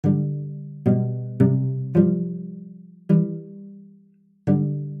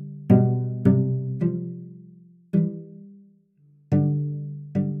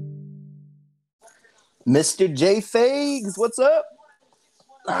Mr. J Fags, what's up?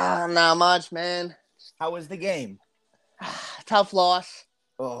 Not much, man. How was the game? Tough loss.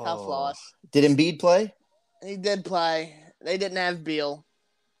 Tough Oh, loss. did Embiid play? He did play. They didn't have Beal.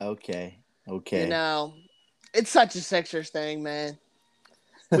 Okay, You okay. know, it's such a Sixers thing, man.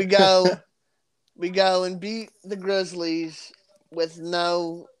 We go, we go and beat the Grizzlies with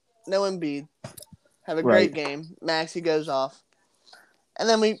no Embiid. Have a Right. great game. Maxi goes off, and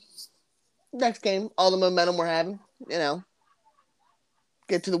then we next game all the momentum we're having. You know,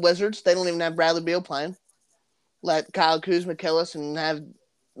 get to the Wizards. They don't even have Bradley Beal playing. Let Kyle Kuzma kill us and have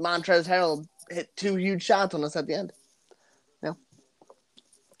Montrezl Harrell hit two huge shots on us at the end. You know,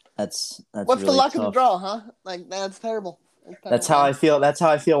 That's what's the really luck of the tough. draw, huh? Like that's terrible. It's That's terrible, how I man. feel. That's how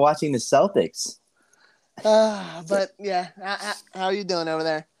I feel watching the Celtics. But yeah, how are you doing over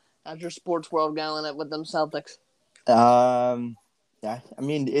there? How's your sports world going with them Celtics? Um, yeah, I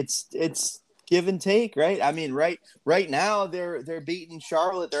mean it's give and take, right? I mean, right now they're beating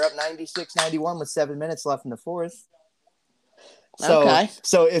Charlotte. They're up 96-91 with 7 minutes left in the fourth. So Okay.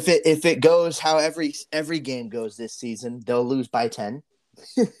 so if it goes how every game goes this season, they'll lose by 10.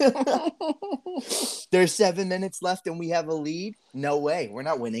 There's 7 minutes left and we have a lead. No way, we're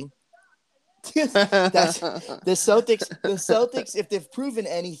not winning. That's the Celtics. The Celtics, if they've proven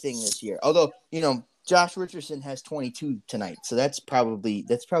anything this year, although Josh Richardson has 22 tonight, so that's probably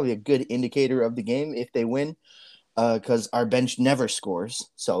a good indicator of the game if they win, because our bench never scores,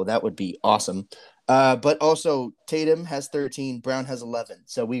 so that would be awesome. But also Tatum has 13, Brown has 11,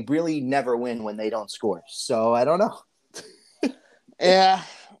 so we really never win when they don't score. So I don't know. Yeah,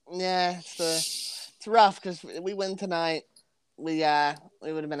 yeah. It's rough because we win tonight. We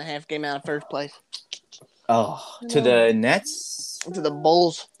would have been a half game out of first place. Oh, You to know, the Nets. to the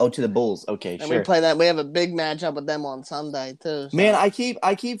Bulls, Oh, to the Bulls. Okay, and we sure. play that. We have a big matchup with them on Sunday too. Man, So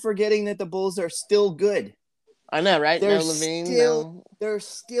I keep forgetting that the Bulls are still good. I know, right? they're No Levine, still no. they're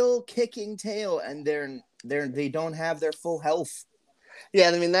still kicking tail, and they don't have their full health. Yeah,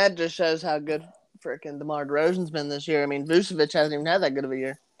 I mean that just shows how good freaking DeMar DeRozan's been this year. I mean Vucevic hasn't even had that good of a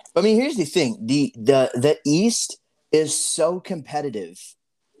year. I mean, here's the thing: the East is so competitive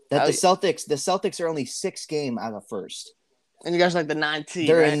that Oh, the Celtics are only 6 game out of first. and you guys are like the ninth seed,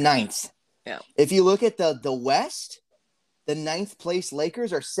 They're right? in ninth. Yeah. If you look at the West, the ninth place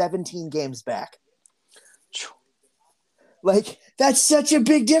Lakers are 17 games back. Like, that's such a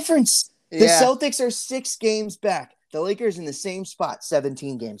big difference. The Yeah. Celtics are 6 games back. The Lakers in the same spot,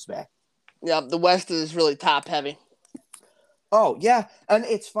 17 games back. Yeah. The West is really top heavy. Oh yeah, and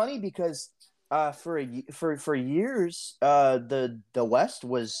it's funny because for years the West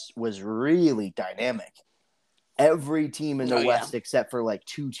was really dynamic. Every team in the Oh yeah. West except for like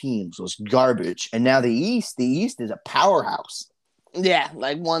 2 teams was garbage, and now the East is a powerhouse. Yeah.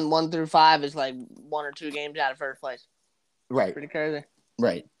 Like one through five is like 1 or 2 games out of first place. Right, Pretty crazy.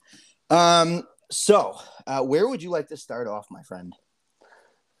 right. So where would you like to start off, my friend?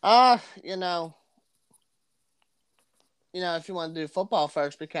 Uh, you know, if you want to do football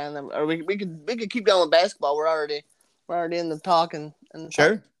first, we can. Or we could keep going with basketball. We're already in the talking and the talk.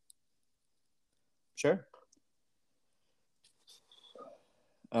 Sure, sure.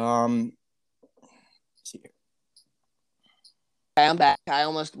 Um, let's see here. Okay, I'm back. I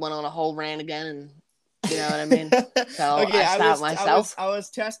almost went on a whole rant again, and you know what I mean. So Okay, I I stopped was I was myself. I was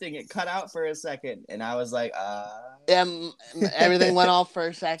testing it. Cut out for a second, and I was like, Yeah, everything went off for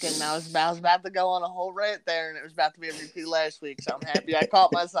a second. And I was about to go on a whole rant there, and it was about to be a repeat last week. So I'm happy I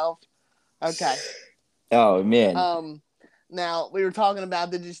caught myself. Okay. Oh man. Um. Now we were talking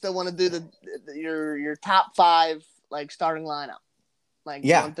about. Did you still want to do your top five like starting lineup, like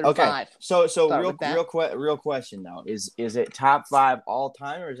Yeah. one through Okay. five? So Start real with that. real real question though is it top five all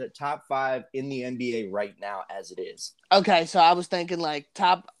time, or is it top five in the NBA right now as it is? Okay, so I was thinking like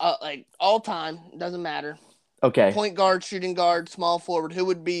top, like all time. Doesn't matter. Okay. Point guard, shooting guard, small forward. Who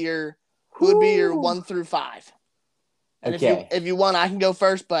would be your Whew. 1 through 5? And if you Okay. if you want, I can go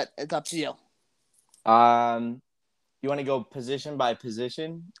first, but it's up to you. Um, you want to go position by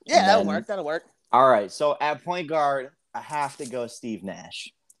position, Yeah, and that'll then work. That'll work. all right. So at point guard, I have to go Steve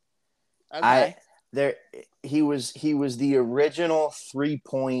Nash. I Okay. there he was the original 3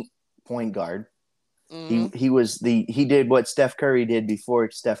 point guard. He Mm-hmm. he was he did what Steph Curry did before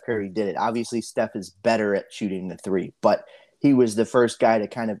Steph Curry did it. Obviously, Steph is better at shooting the three, but he was the first guy to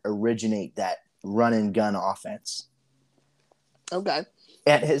kind of originate that run and gun offense. Okay.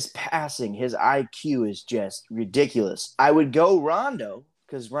 At his passing, his IQ is just ridiculous. I would go Rondo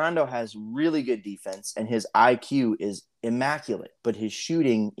because Rondo has really good defense and his IQ is immaculate, but his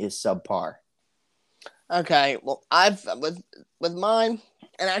shooting is subpar. Okay. Well, I've with mine.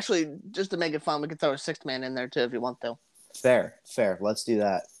 And actually, just to make it fun, we could throw a sixth man in there too if you want to. Fair. Let's do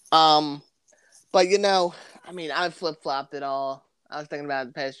that. But I mean, I've flip flopped it all. I was thinking about it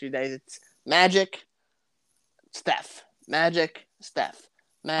the past few days. It's Magic, Steph, Magic, Steph,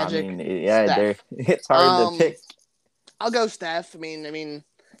 Magic. I mean, yeah, Steph. It's hard to pick. I'll go Steph. I mean,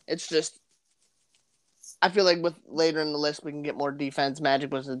 it's just. I feel like with later in the list we can get more defense.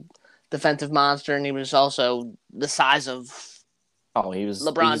 Magic was a defensive monster, and he was also the size of. Oh, he was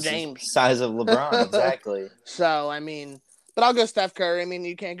LeBron James. Size of LeBron, exactly. So I mean, but I'll go Steph Curry. I mean,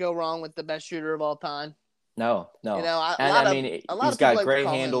 you can't go wrong with the best shooter of all time. No. He's got great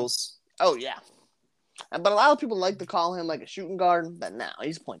handles. Oh yeah, but a lot of people like to call him like a shooting guard, but no,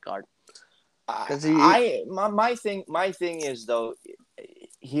 he's a point guard. My thing is though,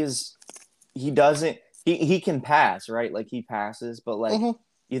 he can pass, right? Like he passes, but like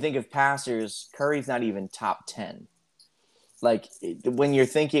you think of passers, Curry's not even top 10. Like when you're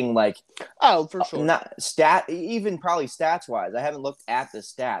thinking like, oh, for sure, not even probably stats wise. I haven't looked at the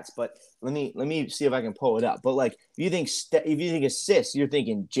stats, but let me see if I can pull it up. But like if you think assists, you're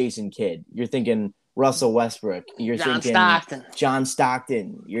thinking Jason Kidd, you're thinking Russell Westbrook, you're thinking John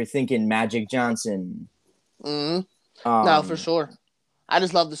Stockton, you're thinking Magic Johnson. No, for sure. I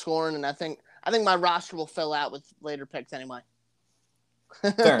just love the scoring, and I think my roster will fill out with later picks anyway.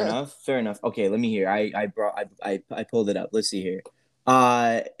 Fair enough. Okay, let me hear. I pulled it up. Let's see here.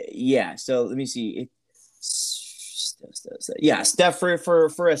 Yeah. So let me see. Yeah, Steph for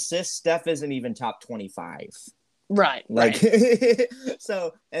assists, Steph isn't even top 25. Right. Like right.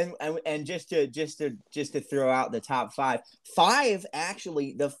 So and just to throw out the top five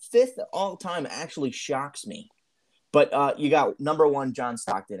actually, the fifth all time actually shocks me. But you got number 1 John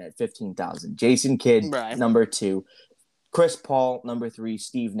Stockton at 15,000, Jason Kidd number 2. Chris Paul, number 3,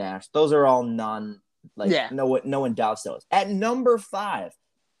 Steve Nash. Those are all no one doubts those. At number 5,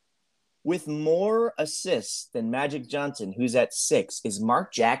 with more assists than Magic Johnson, who's at 6, is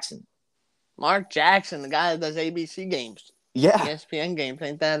Mark Jackson. Mark Jackson, the guy that does ABC games. Yeah. ESPN games.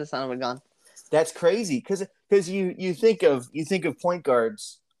 Ain't that a son of a gun? That's crazy because you think of point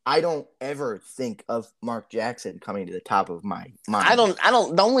guards. I don't ever think of Mark Jackson coming to the top of my mind. I don't.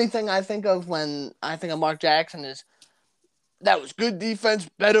 The only thing I think of when I think of Mark Jackson is that was good defense,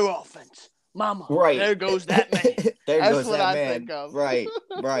 better offense. Mama, right. There goes that man. That's what I think of. Right.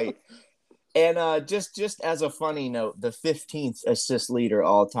 And just as a funny note, the 15th assist leader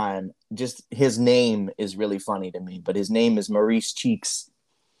all time, just his name is really funny to me, but his name is Maurice Cheeks.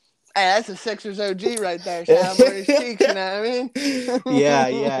 Hey, that's a Sixers OG right there. Shout out Maurice Cheeks, you know what I mean? Yeah.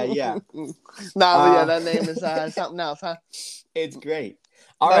 Yeah, that name is something else, huh? It's great.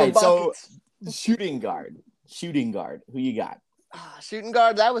 All right, buckets. So shooting guard. Who you got? Shooting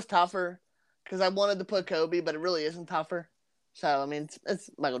guard, that was tougher because I wanted to put Kobe, but it really isn't tougher. So I mean, it's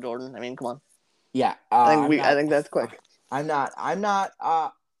Michael Jordan. I mean, come on. Yeah, I think that's quick. I'm not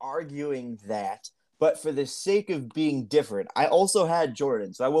arguing that, but for the sake of being different, I also had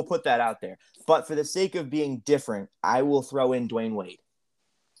Jordan, so I will put that out there. But for the sake of being different, I will throw in Dwayne Wade.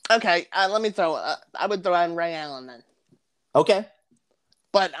 Okay, let me throw. I would throw in Ray Allen then. Okay.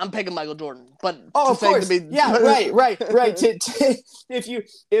 But I'm picking Michael Jordan. But of course, right. If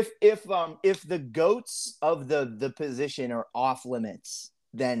the goats of the position are off limits,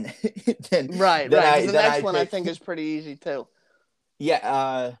 then right. The next one I think is pretty easy too.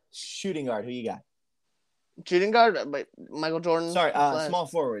 Yeah. Shooting guard. Who you got? Shooting guard, but Michael Jordan. Sorry. Small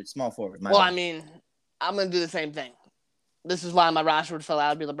forward. Well, I mean, I'm gonna do the same thing. This is why my roster would fill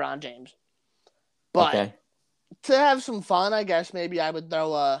out would be LeBron James. But. Okay. To have some fun, I guess maybe I would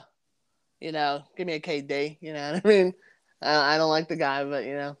throw give me a KD. You know what I mean? I don't like the guy, but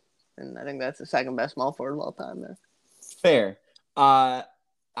and I think that's the second best small forward of all time. There. Fair. I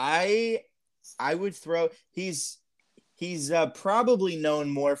would throw. He's probably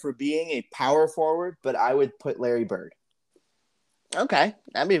known more for being a power forward, but I would put Larry Bird. Okay,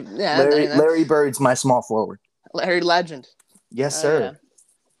 that'd be Larry Bird's my small forward. Larry Legend. Yes, sir. Yeah.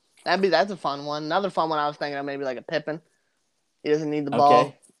 That's a fun one. Another fun one I was thinking of maybe like a Pippen. He doesn't need the ball.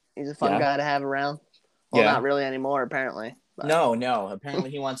 Okay. He's a fun guy to have around. Well, not really anymore, apparently. But. No.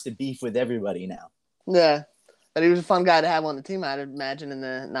 Apparently he wants to beef with everybody now. Yeah. But he was a fun guy to have on the team, I'd imagine, in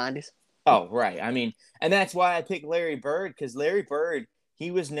the 90s. Oh, right. I mean, and that's why I picked Larry Bird, because Larry Bird,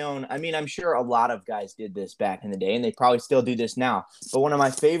 he was known. I mean, I'm sure a lot of guys did this back in the day, and they probably still do this now. But one of my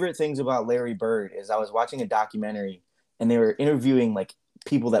favorite things about Larry Bird is I was watching a documentary, and they were interviewing, like,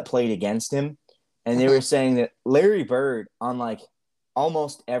 people that played against him, and they were saying that Larry Bird on like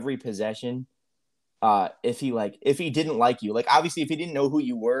almost every possession, if he didn't like you, like obviously if he didn't know who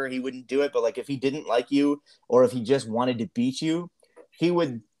you were, he wouldn't do it, but like if he didn't like you or if he just wanted to beat you, he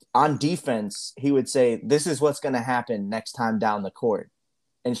would on defense, he would say, "This is what's going to happen next time down the court."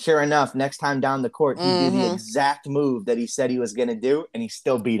 And sure enough, next time down the court, he'd do the exact move that he said he was going to do, and he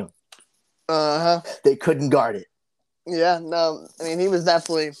still beat him. They couldn't guard it. Yeah, no, I mean, he was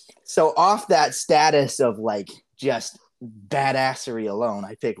definitely. So off that status of like just badassery alone,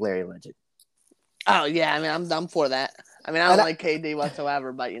 I pick Larry Legend. Oh yeah, I mean, I'm for that. I mean, I don't like KD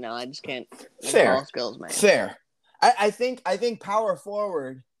whatsoever, but I just can't. Fair ball skills, man. Fair. I think power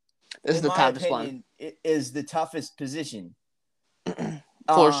forward. This is the toughest one. It is the toughest position.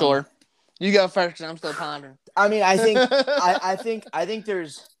 For sure. You go first, because I'm still pondering. I mean, I think I think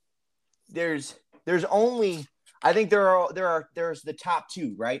there's only there's the top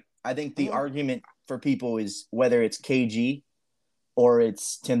two, right? I think the argument for people is whether it's KG or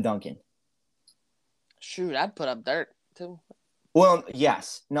it's Tim Duncan. Shoot, I'd put up Dirk too. Well,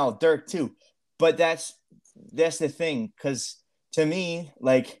 yes, no, Dirk too, but that's the thing, because to me,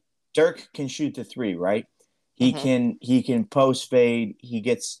 like, Dirk can shoot the three, right? He can post fade. He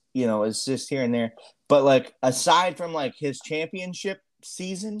gets assists here and there, but like aside from like his championship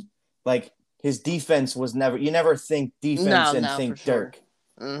season, like his defense was never. You never think defense and think Dirk.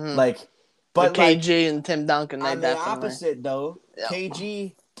 Mm-hmm. Like, but KG and Tim Duncan. On the opposite though,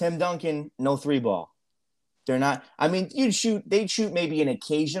 KG, Tim Duncan, no three ball. They're not. I mean, they'd shoot maybe an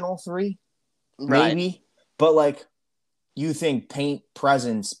occasional three, maybe, right. But like, you think paint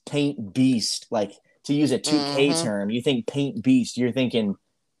presence, paint beast, like. To use a 2K term, you think paint beast, you're thinking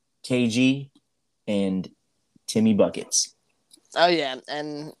KG and Timmy Buckets. Oh, yeah.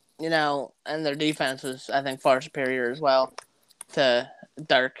 And, and their defense was, I think, far superior as well to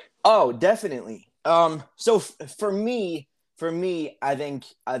Dirk. Oh, definitely. So for me, I think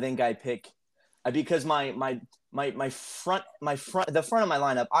I pick because my front, the front of my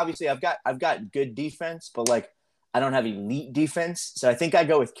lineup, obviously I've got good defense, but like, I don't have elite defense, so I think I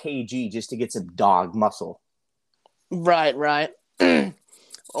go with KG just to get some dog muscle. Right. Well,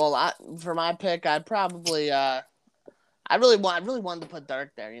 for my pick, I'd probably I really wanted to put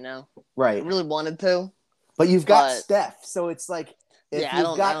Dirk there, Right. I really wanted to. But you've got Steph, so it's like if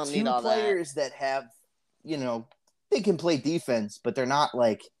you've got two players that have, they can play defense, but they're not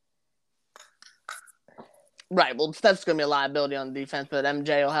like. Right. Well, Steph's gonna be a liability on defense, but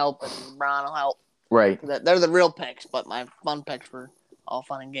MJ will help and LeBron will help. Right. They're the real picks, but my fun picks were all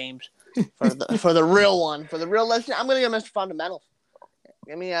fun and games. For the real one, for the real lesson, I'm gonna go Mr. Fundamentals.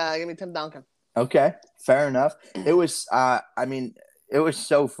 Give me Tim Duncan. Okay, fair enough. It was it was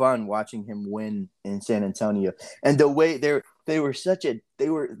so fun watching him win in San Antonio, and the way they were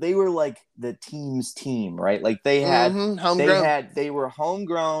like the team's team, right? Like they had they were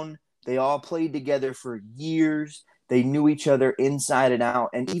homegrown. They all played together for years. They knew each other inside and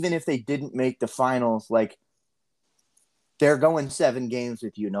out. And even if they didn't make the finals, like, they're going 7 games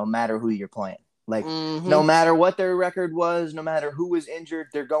with you no matter who you're playing. Like, no matter what their record was, no matter who was injured,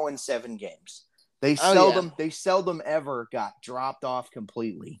 they're going 7 games. They seldom ever got dropped off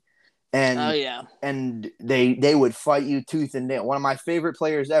completely. And and they would fight you tooth and nail. One of my favorite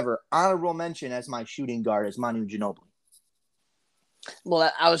players ever, honorable mention as my shooting guard, is Manu Ginobili.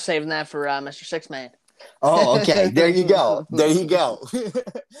 Well, I was saving that for Mr. Six Man. Oh, okay. There you go. But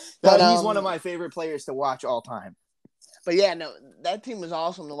he's one of my favorite players to watch all time. But yeah, no, that team was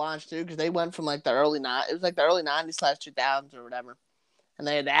awesome to watch too, because they went from like the early 90s/2000s or whatever, and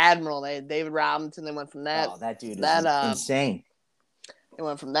they had the Admiral, they had David Robinson. They went from that. Oh, that dude is insane. They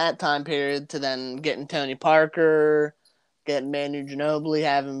went from that time period to then getting Tony Parker, getting Manu Ginobili,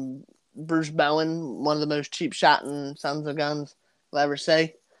 having Bruce Bowen, one of the most cheap shotting sons of guns I'll ever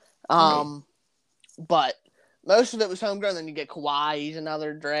say. Right. But most of it was homegrown. Then you get Kawhi. He's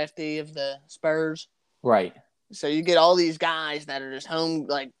another draftee of the Spurs. Right. So you get all these guys that are just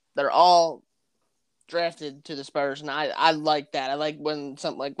they're all drafted to the Spurs, and I like that. I like when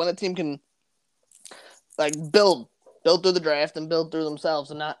when a team can build through the draft and build through themselves,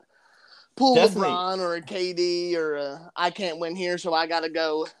 and not pull LeBron or a KD or I can't win here, so I got to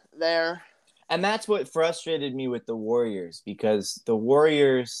go there. And that's what frustrated me with the Warriors, because the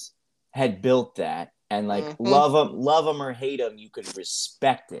Warriors had built that, and love them or hate them, you could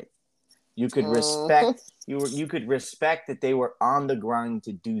respect it. You could respect you could respect that they were on the grind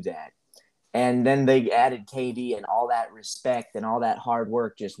to do that. And then they added KD, and all that respect and all that hard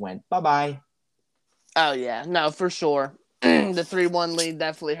work just went bye-bye. Oh yeah, no, for sure. The 3-1 lead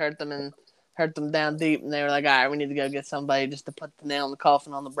definitely hurt them down deep, and they were like, all right, we need to go get somebody just to put the nail in the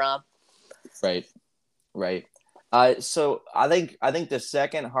coffin on LeBron. Right. So I think the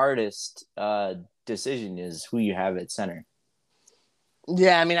second hardest decision is who you have at center.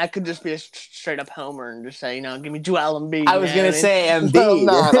 Yeah, I mean, I could just be a straight up homer and just say, give me Joel Embiid. I was gonna say No, Embiid.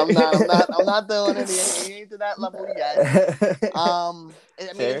 I'm not doing it. He ain't to that level yet. I mean,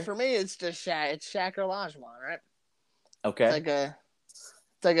 Fair. for me, it's just Shaq. It's Shaq or Olajuwon, right? Okay. It's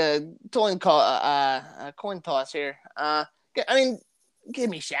like a coin toss here. I mean, give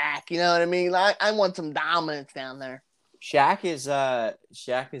me Shaq. You know what I mean? I want some dominance down there. Shaq is a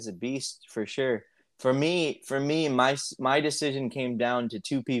beast for sure. For me, my decision came down to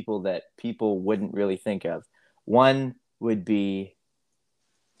two people that people wouldn't really think of. One would be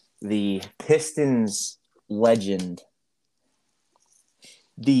the Pistons legend,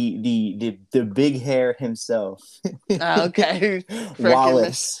 the big hair himself, Okay,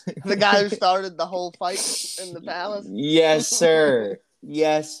 Wallace, the guy who started the whole fight in the palace. Yes, sir.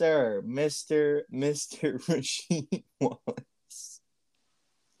 Yes, sir. Mister Rasheed Wallace.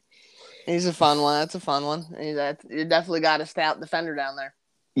 He's a fun one. That's a fun one. You definitely got a stout defender down there.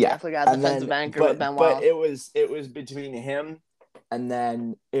 Yeah, definitely got a defensive anchor with Ben Wallace. But it was between him, and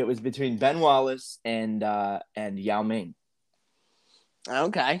then it was between Ben Wallace and Yao Ming.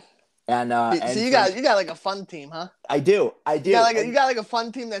 Okay. And so you got like a fun team, huh? I do. You got like a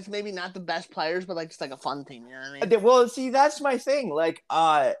fun team that's maybe not the best players, but like just like a fun team. You know what I mean? Well, see, that's my thing. Like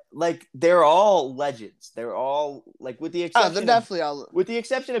they're all legends. They're all like with the exception. They're definitely all with the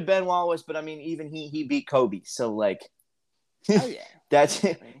exception of Ben Wallace, but I mean, even he beat Kobe, so like, oh yeah, that's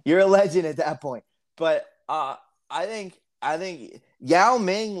you're a legend at that point. But I think Yao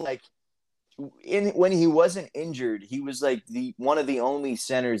Ming, like, when he wasn't injured, he was like one of the only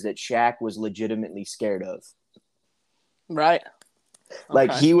centers that Shaq was legitimately scared of. Right.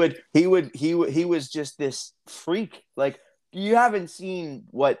 Like he was just this freak. Like, if you haven't seen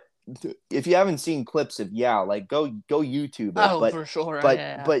clips of Yao, like go YouTube it. Oh, for sure.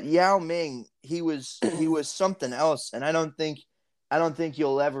 But Yao Ming, he was something else, and I don't think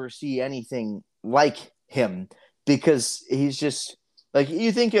you'll ever see anything like him, because he's just like,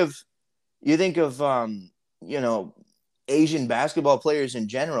 you think of Asian basketball players in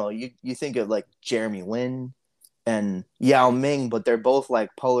general. You think of like Jeremy Lin and Yao Ming, but they're both like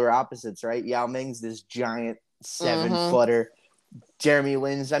polar opposites, right? Yao Ming's this giant 7-footer. Jeremy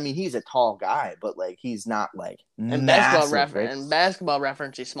Lin's, I mean, he's a tall guy, but like he's not like massive. Basketball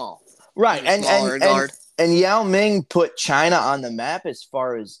reference, he's small. Right. And Yao Ming put China on the map as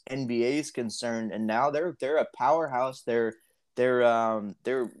far as NBA is concerned, and now they're a powerhouse. They're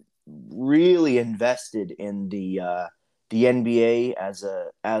really invested in the NBA as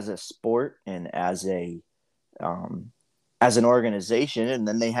a sport and as an organization, and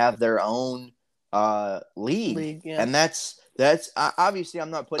then they have their own league. Yeah. And that's obviously,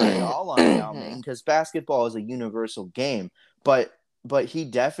 I'm not putting it all on Yao Ming, because basketball is a universal game, but he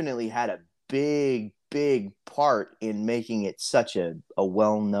definitely had a big part in making it such a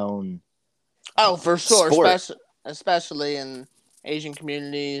well-known for sure, sport. especially in Asian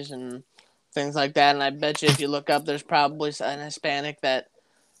communities and things like that. And I bet you if you look up, there's probably an Hispanic that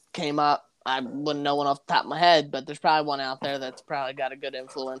came up. I wouldn't know one off the top of my head, but there's probably one out there that's probably got a good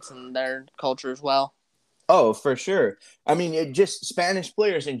influence in their culture as well. Oh, for sure. I mean, just Spanish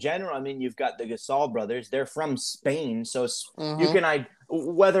players in general. I mean, you've got the Gasol brothers. They're from Spain, so you can,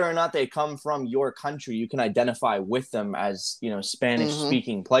 whether or not they come from your country, you can identify with them as,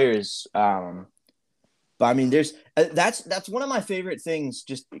 Spanish-speaking players. But I mean, that's one of my favorite things.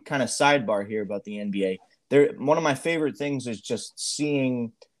 Just kind of sidebar here about the NBA. One of my favorite things is just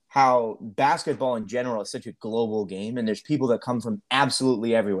seeing how basketball in general is such a global game, and there's people that come from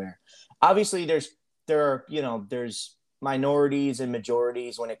absolutely everywhere. Obviously, there's minorities and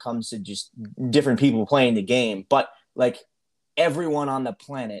majorities when it comes to just different people playing the game, but like everyone on the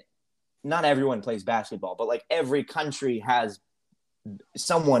planet, not everyone plays basketball, but like every country has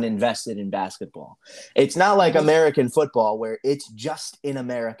someone invested in basketball. It's not like American football where it's just in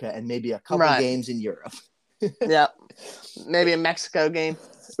America and maybe a couple games in Europe. Yeah, maybe a Mexico game.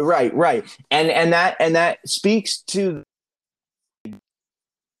 Right, and that speaks to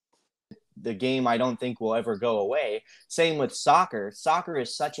the game I don't think will ever go away. Same with soccer. Soccer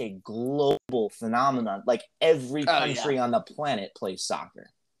is such a global phenomenon. Like every country on the planet plays soccer.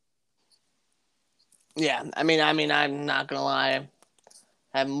 Yeah, I mean, I'm not gonna lie.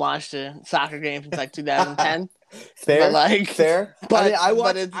 I haven't watched a soccer game since like 2010. Fair. But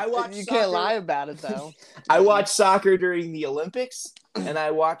I mean, I watch. You can't lie about it though. I watch soccer during the Olympics, and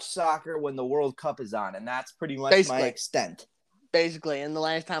I watch soccer when the World Cup is on, and that's pretty much my extent. Basically, and the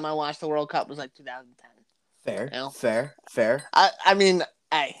last time I watched the World Cup was like 2010. Fair. I mean,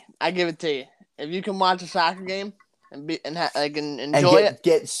 hey, I give it to you. If you can watch a soccer game and And enjoy it.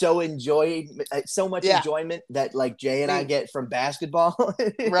 get so much Yeah. enjoyment that like Jay and I get from basketball.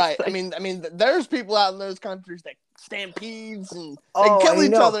 Right. Like, There's people out in those countries that stampedes and they oh, kill I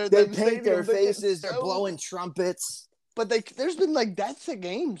each know. other. They The paint their stadiums, they get faces. They're so- blowing trumpets. But there's been like deaths at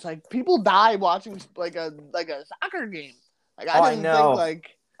games. Like people die watching like a soccer game. Like I didn't know. think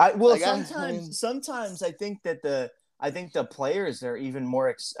like Sometimes I think that the players are even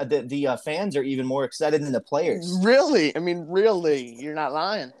more the fans are even more excited than the players. Really, really, you're not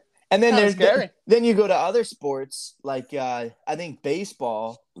lying. And then Kinda scary. then you go to other sports like I think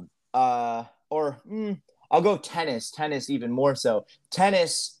baseball, or I'll go tennis. Tennis even more so.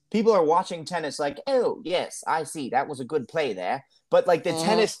 Tennis, people are watching tennis like, oh yes, I see, that was a good play there. But like the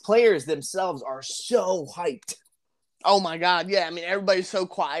tennis players themselves are so hyped. Oh my God, yeah. Everybody's so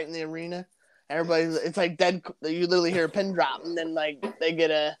quiet in the arena. It's like dead. You literally hear a pin drop, and then like they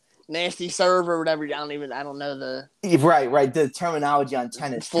get a nasty serve or whatever. I don't know the right the terminology on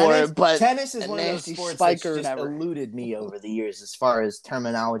tennis for it, but tennis is one of those sports that's or just whatever. eluded me over the years as far as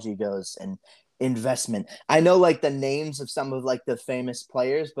terminology goes and investment. I know like the names of some of like the famous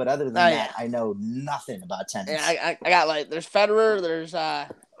players, but other than that, I know nothing about tennis. Yeah, I got like there's Federer, there's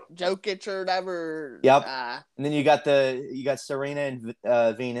Jokic or whatever. Yep. And then you got Serena and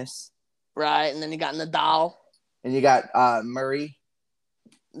Venus. Right, and then you got Nadal. And you got Murray.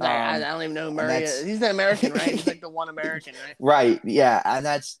 I don't even know who Murray is. He's an American, right? He's like the one American, right? Right. Yeah, and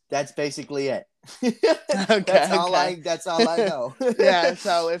that's basically it. That's all I know. Yeah.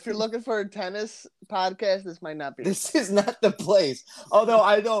 So if you're looking for a tennis podcast, this might not be. This is not the place. Although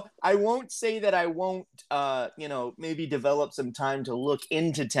I won't say that I won't. Maybe develop some time to look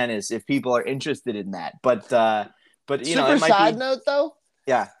into tennis if people are interested in that. But super side note though.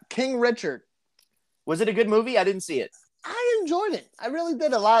 Yeah. King Richard. Was it a good movie? I didn't see it. I enjoyed it. I really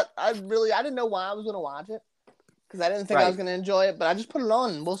did a lot. I didn't know why I was going to watch it because I didn't think I was going to enjoy it, but I just put it on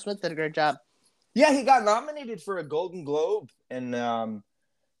and Will Smith did a great job. Yeah, he got nominated for a Golden Globe, and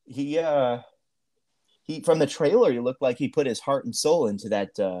he from the trailer, he looked like he put his heart and soul into that.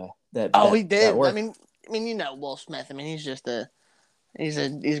 He did. Work. Will Smith. He's just he's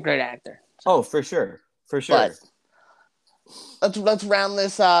a great actor. So. Oh, for sure. But let's round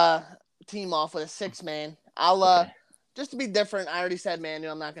this team off with a 6-man. I'll just to be different. I already said Manu.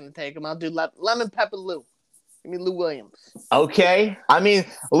 I'm not going to take him. I'll do Lemon Pepper Lou. Give me Lou Williams. Okay.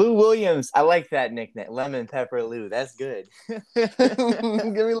 Lou Williams. I like that nickname, Lemon Pepper Lou. That's good.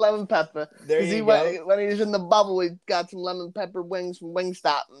 Give me Lemon Pepper. There you go. When he was in the bubble, he got some lemon pepper wings from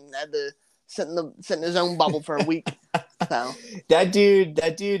Wingstop and had to sit in his own bubble for a week. So that dude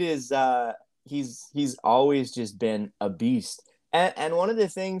is he's always just been a beast. And one of the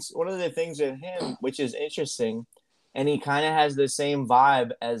things with him, which is interesting, and he kind of has the same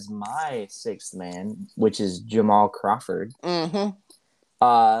vibe as my 6th man, which is Jamal Crawford. Mm-hmm.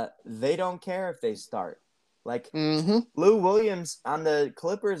 They don't care if they start. Like Lou Williams on the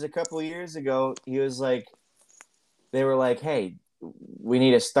Clippers a couple of years ago, he was like, they were like, "Hey, we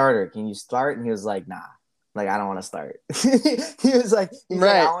need a starter. Can you start?" And he was like, "Nah. Like, I don't want to start." He was like,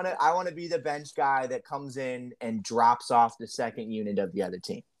 I want to be the bench guy that comes in and drops off the second unit of the other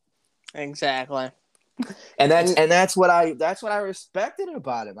team. Exactly. And that's what I respected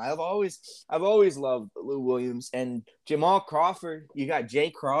about him. I've always loved Lou Williams and Jamal Crawford. You got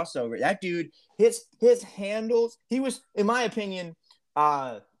Jay Crossover. That dude, his handles. He was, in my opinion,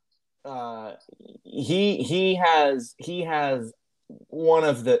 he has one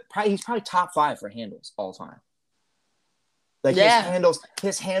of the he's probably top 5 for handles all time. Like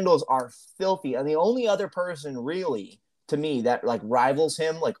his handles are filthy, and the only other person really to me that like rivals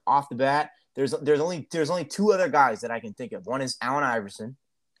him like off the bat. There's only 2 other guys that I can think of. One is Allen Iverson,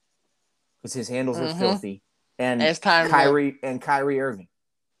 because his handles are filthy, and Kyrie Irving.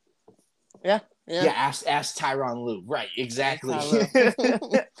 Yeah. Ask Tyronn Lue. Right, exactly.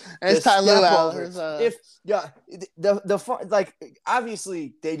 As Ty Lue like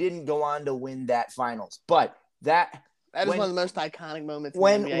obviously they didn't go on to win that finals, but that is one of the most iconic moments.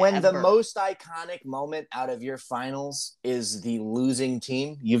 When the most iconic moment out of your finals is the losing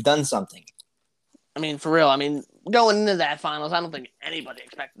team, you've done something. For real. Going into that finals, I don't think anybody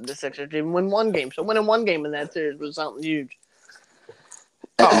expected the Sixers to even win one game. So winning one game in that series was something huge.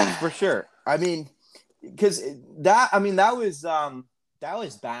 Oh, for sure. Because that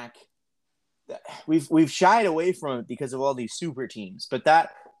was back. We've shied away from it because of all these super teams, but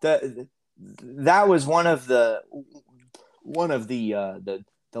that was one of the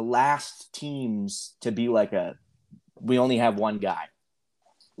last teams to be like we only have one guy.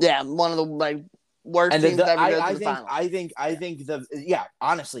 Yeah, one of the worst teams ever go to the finals. I think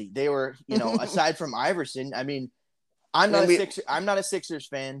honestly they were, aside from Iverson, I'm not a Sixers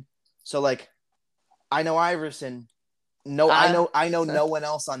fan, so like, I know Iverson. No, I know no one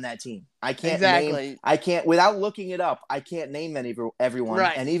else on that team. I can't name. I can't without looking it up. I can't name everyone.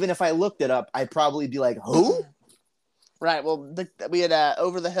 Right. And even if I looked it up, I'd probably be like, who? Right. Well, we had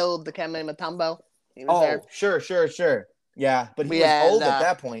over the hill Dikembe Mutombo. He was there. Sure. Yeah, but he was old at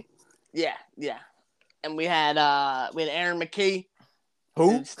that point. Yeah. And we had Aaron McKee.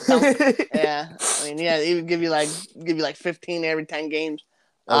 Who? Yeah. I mean, yeah, he would give you like 15 every 10 games.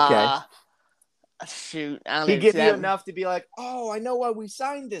 Okay. Shoot, I don't He'd even give see you that. enough to be like, oh, I know why we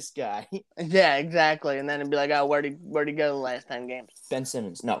signed this guy. Yeah, exactly. And then it'd be like, oh, where'd he go the last 10 games? Ben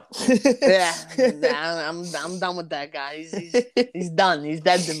Simmons, no. Yeah, I'm done with that guy. He's done. He's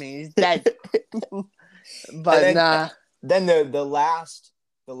dead to me. He's dead. But then the last.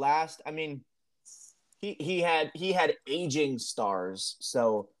 I mean, he had aging stars,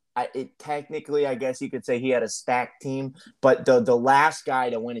 so technically, I guess you could say he had a stacked team. But the last guy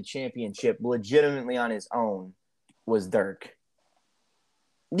to win a championship legitimately on his own was Dirk.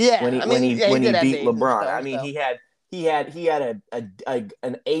 Yeah, when he beat LeBron. Stars, I mean, he had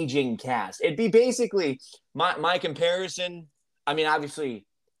an aging cast. It'd be basically my comparison. I mean, obviously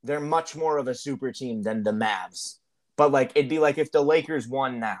they're much more of a super team than the Mavs, but like it'd be like if the Lakers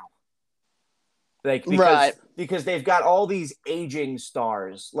won now. Like because they've got all these aging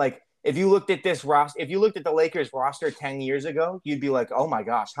stars. Like if you looked at the Lakers roster 10 years ago, you'd be like, "Oh my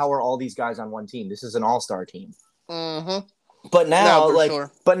gosh, how are all these guys on one team? This is an all-star team." Mm-hmm. But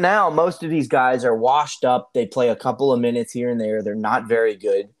now most of these guys are washed up. They play a couple of minutes here and there. They're not very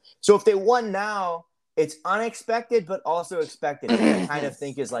good. So if they won now, it's unexpected but also expected. Which I kind of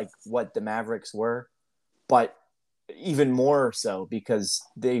think is like what the Mavericks were, but even more so because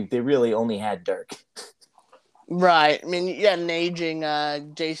they really only had Dirk. Right. I mean, you had an aging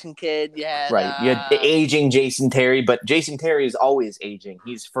Jason Kidd. You had aging Jason Terry, but Jason Terry is always aging.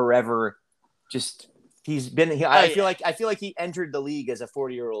 He's forever just. I feel like he entered the league as a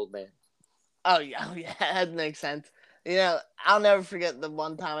 40-year-old man. Oh yeah, that makes sense. You know, I'll never forget the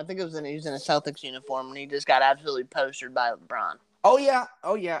one time. I think he was in a Celtics uniform, and he just got absolutely postered by LeBron. Oh yeah.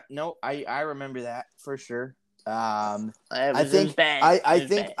 No, I remember that for sure. I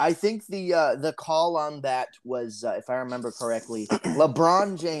think the call on that was, if I remember correctly,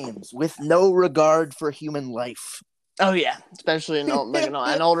 LeBron James with no regard for human life. Oh yeah, especially an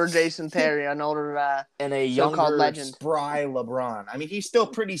older Jason Terry, an older and a younger legend, spry LeBron. I mean, he's still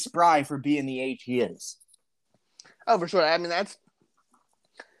pretty spry for being the age he is. Oh, for sure. I mean, that's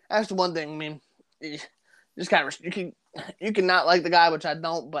the one thing. I mean, just kind of you can not like the guy, which I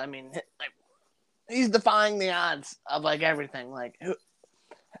don't, but I mean, like, he's defying the odds of like everything. Like,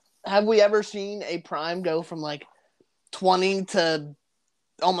 have we ever seen a prime go from like 20 to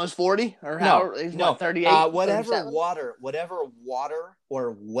almost 40 or no. 38? Whatever water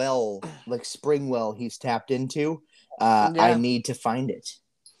or well, like spring well he's tapped into, I need to find it.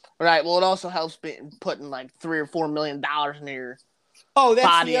 Right. Well, it also helps putting like $3 or $4 million into your that's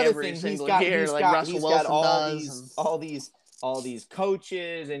body the other every thing. single year, like Russell Wilson does. All these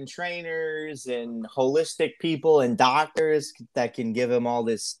coaches and trainers and holistic people and doctors that can give him all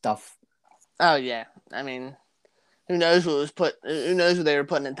this stuff. Oh yeah, I mean, who knows who knows what they were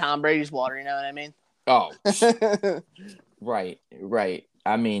putting in Tom Brady's water? You know what I mean? Oh, right.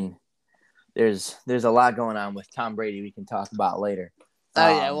 I mean, there's a lot going on with Tom Brady we can talk about later.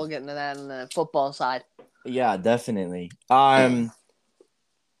 Oh yeah, we'll get into that on the football side. Yeah, definitely. But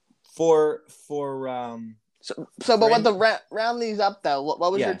what the round these up though? What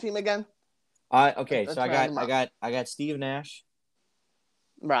was your team again? Okay, so I got Steve Nash.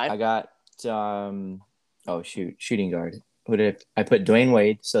 Right. I got shooting guard. Who did I put? Dwayne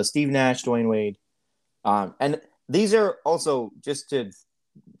Wade. So Steve Nash, Dwayne Wade. And these are also just to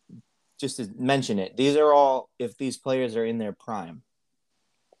mention it. These are all if these players are in their prime.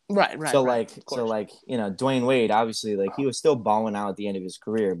 Right. So Dwayne Wade, obviously, like he was still balling out at the end of his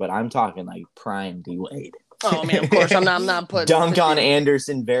career, but I'm talking like prime D Wade. Oh, I mean, of course, I'm not putting dunk on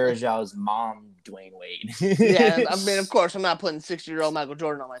Anderson Varejão's mom, Dwayne Wade. Yeah, I mean, of course, I'm not putting 60-year-old Michael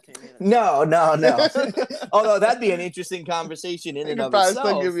Jordan on my team either. No. Although that'd be an interesting conversation in and of itself.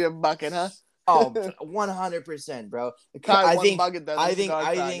 Probably still give you a bucket, huh? Oh, 100%, bro. I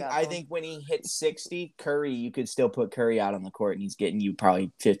think when he hits 60, Curry, you could still put Curry out on the court, and he's getting you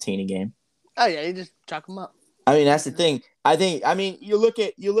probably 15 a game. Oh yeah, you just chuck him up. I mean, that's the thing. You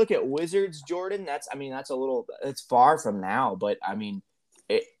look at Wizards Jordan. It's far from now, but I mean,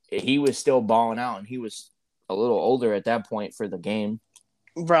 he was still balling out, and he was a little older at that point for the game.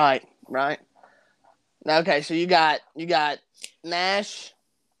 Right. Okay, so you got Nash.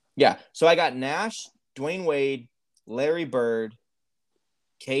 Yeah, so I got Nash, Dwayne Wade, Larry Bird,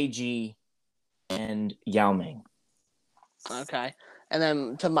 KG, and Yao Ming. Okay. And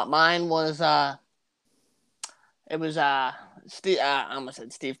then mine was it was Steve. I almost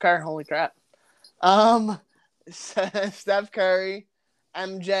said Steve Kerr. Holy crap. Steph Curry,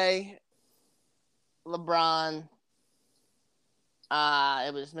 MJ, LeBron.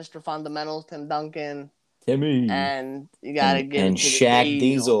 It was Mr. Fundamentals, Tim Duncan, Timmy. and you gotta give and it to Shaq the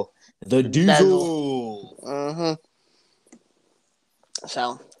Diesel. The Diesel. Mm-hmm.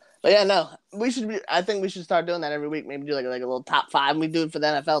 So, but yeah, no, I think we should start doing that every week. Maybe do like a little top 5. And we do it for the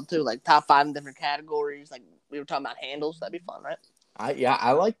NFL too, like top 5 in different categories. Like we were talking about handles. That'd be fun, right?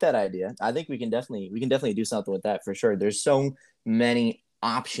 I like that idea. I think we can definitely do something with that for sure. There's so many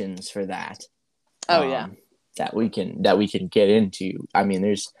options for that. Oh yeah. That we can get into. I mean,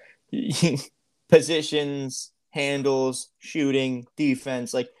 there's positions, handles, shooting,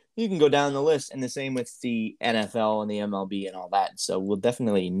 defense. Like you can go down the list, and the same with the NFL and the MLB and all that. So we'll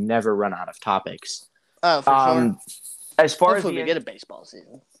definitely never run out of topics. Oh, for sure. As far Hopefully as we get a baseball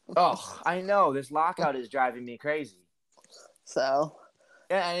season. Oh, I know this lockout is driving me crazy. So,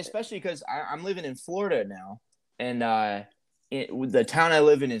 yeah, and especially because I'm living in Florida now, and the town I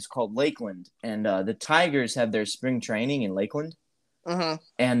live in is called Lakeland, and the Tigers have their spring training in Lakeland. mm-hmm.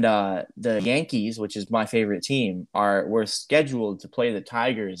 And the Yankees, which is my favorite team, were scheduled to play the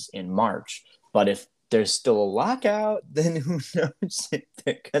Tigers in March. But if there's still a lockout, then who knows if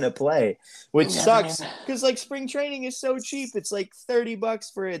they're gonna play? Which sucks because like spring training is so cheap. It's like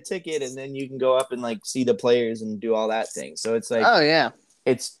 $30 for a ticket, and then you can go up and like see the players and do all that thing. So it's like, oh yeah,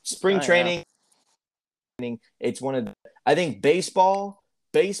 it's spring training. Yeah. It's one of the, I think baseball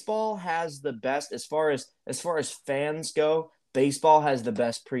has the best as far as fans go. Baseball has the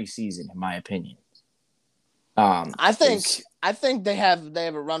best preseason, in my opinion. I think they have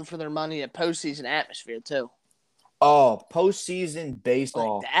a run for their money at postseason atmosphere too. Oh, postseason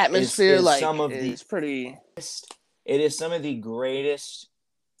baseball, like the atmosphere, is pretty. It is some of the greatest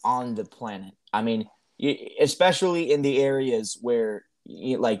on the planet. I mean, especially in the areas where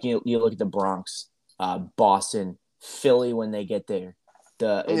you look at the Bronx, Boston, Philly when they get there,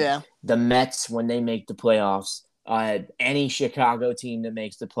 the Mets when they make the playoffs. Any Chicago team that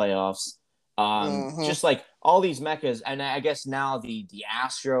makes the playoffs, just like all these meccas, and I guess now the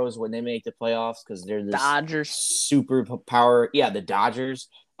Astros when they make the playoffs because they're this Dodgers super power, the Dodgers.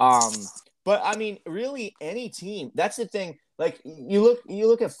 But I mean, really, any team. That's the thing. Like you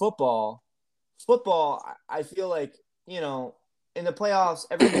look at football. Football, I feel like in the playoffs,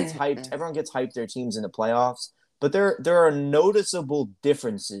 everyone gets hyped. Everyone gets hyped their teams in the playoffs, but there are noticeable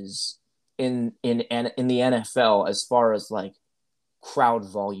differences in the NFL as far as like crowd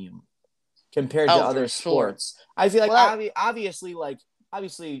volume compared to other sports. I feel like obviously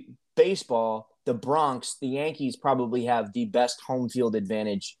baseball, the Bronx, the Yankees probably have the best home field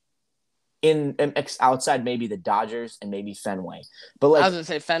advantage in outside maybe the Dodgers and maybe Fenway. But like I was gonna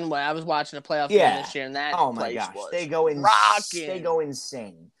say Fenway. I was watching a playoff game this year, and that my gosh, they go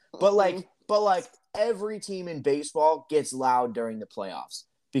insane. But like every team in baseball gets loud during the playoffs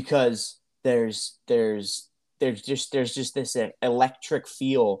because there's just this electric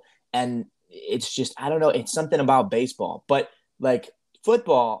feel, and it's just, I don't know, it's something about baseball. But like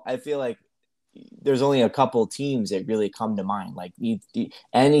football, I feel like there's only a couple teams that really come to mind. Like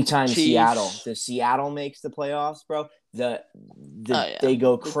anytime Chiefs. Seattle makes the playoffs, bro, they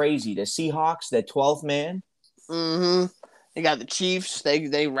go crazy. The Seahawks, the 12th man. Mm-hmm. They got the Chiefs.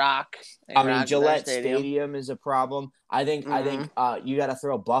 They rock. Gillette Stadium is a problem. I think you got to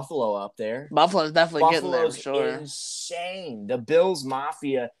throw Buffalo up there. Buffalo's definitely getting there, for sure. Insane. The Bills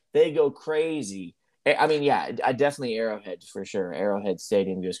Mafia, they go crazy. I mean, I definitely Arrowhead for sure. Arrowhead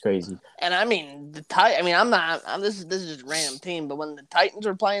Stadium goes crazy. And I mean, this is just a random team, but when the Titans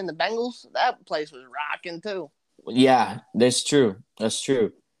were playing the Bengals, that place was rocking too. Yeah, that's true. But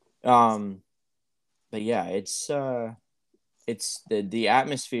yeah, it's the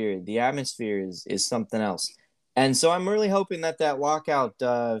atmosphere. The atmosphere is something else. And so I'm really hoping that lockout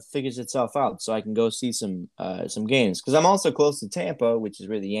figures itself out, so I can go see some games. Because I'm also close to Tampa, which is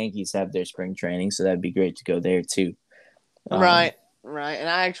where the Yankees have their spring training, so that'd be great to go there too. Right. And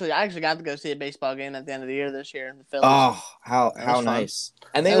I actually got to go see a baseball game at the end of the year this year in the Phillies. Oh, how nice!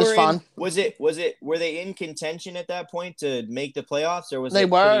 And they were fun. Were they in contention at that point to make the playoffs, or was they it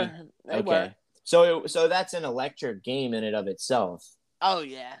were? They were. So that's an electric game in and of itself. Oh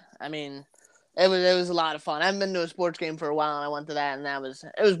yeah, I mean. It was a lot of fun. I haven't been to a sports game for a while, and I went to that, and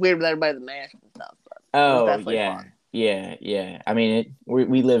it was weird with everybody with the mask and stuff. But it was definitely fun. Yeah. I mean,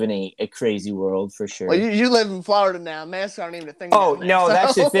 we live in a crazy world for Well, sure. you live in Florida now. Masks aren't even a thing Oh down there. no, So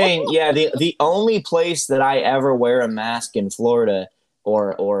that's the thing. Yeah, the only place that I ever wear a mask in Florida,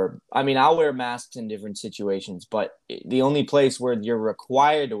 or I mean, I'll wear masks in different situations, but the only place where you're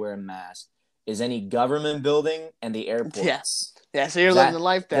required to wear a mask is any government building and the yeah, airports. yeah. So you're living That the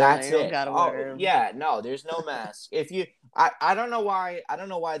life down there. that's You don't it. gotta Oh wear. yeah, no, there's no mask. If you I don't know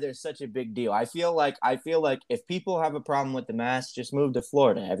why there's such a big deal. I feel like if people have a problem with the mask, just move to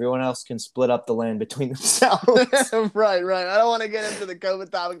Florida. Everyone else can split up the land between themselves. Right, right. I don't want to get into the COVID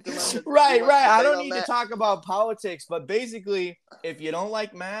topic too much. Right. I Debate don't on need to that. talk about politics, but basically, if you don't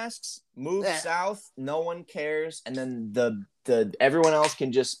like masks, move Yeah. south. No one cares, and then the everyone else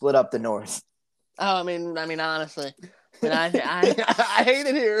can just split up the north. Oh, I mean, honestly, I hate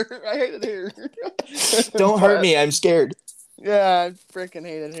it here. I hate it here. Don't hurt But, me. I'm scared. yeah, I freaking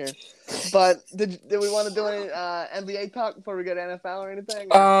hate it here. But did we want to do any NBA talk before we go to NFL or anything?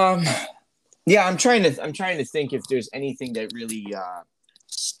 Yeah, I'm trying to think if there's anything that really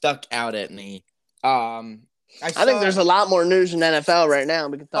stuck out at me. I think there's a lot more news in NFL right now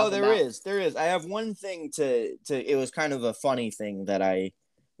we can talk about. There is. I have one thing to. It was kind of a funny thing that I.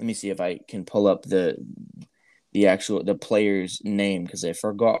 Let me see if I can pull up the player's name because I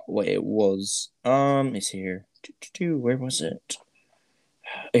forgot what it was. Let me see here. Where was it?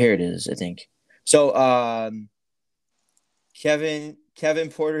 Here it is, I think. So, Kevin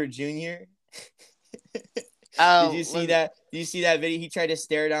Porter Jr. Oh, Did you see that? Did you see that video? He tried to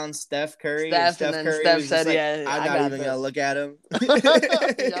stare down Steph Curry, Steph, Steph and then Curry Steph was said, just like, "Yeah, "I'm I not got even this." gonna look at him."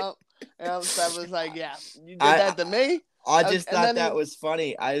 Yep. Steph was like, "Yeah, you did that to me." I just And thought then that was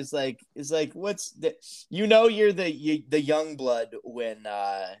funny. I was like, "It's like, what's the? You're the young blood when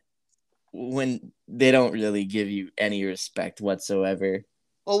they don't really give you any respect whatsoever."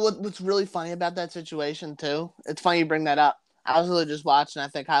 Well, what's really funny about that situation too? It's funny you bring that up. I was really just watching, I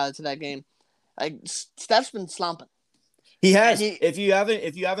think, highlights of that game. Like Steph's been slumping. He And has. If you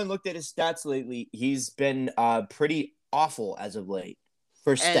haven't looked at his stats lately, he's been pretty awful as of late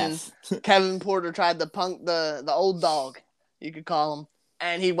for and Steph. Kevin Porter tried to punk the old dog, you could call him,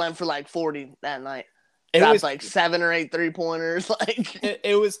 and he went for like 40 that night. It Dropped was like 7 or 8 3-pointers. Like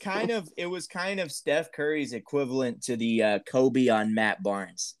it was kind of Steph Curry's equivalent to the Kobe on Matt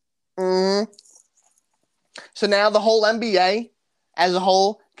Barnes. Mm-hmm. So now the whole NBA as a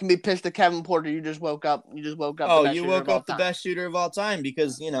whole can be pissed at Kevin Porter. You just woke up. Oh, you woke up the best shooter of all time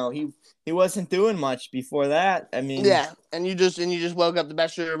because he wasn't doing much before that. I mean, yeah, and you just woke up the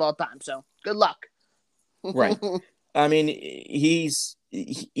best shooter of all time. So good luck. right. I mean, he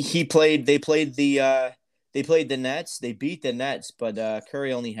played. They played the Nets. They beat the Nets, but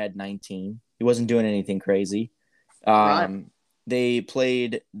Curry only had 19. He wasn't doing anything crazy. Right. They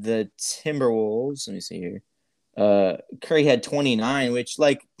played the Timberwolves. Let me see here. Curry had 29, which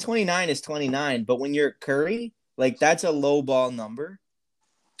like 29 is 29, but when you're Curry, like that's a low ball number.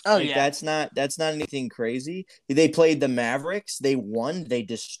 Oh Like yeah. that's not anything crazy. They played the Mavericks. They won. They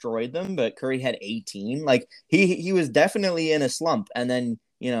destroyed them, but Curry had 18. Like he was definitely in a slump. And then,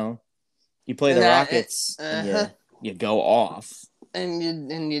 you play the Rockets and you go off. And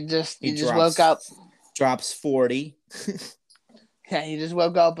you just Drops, woke up. Drops 40. Yeah, you just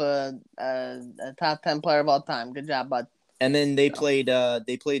woke up a top 10 player of all time. Good job, bud. And then they played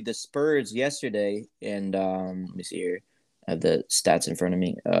the Spurs yesterday, and let me see here. I have the stats in front of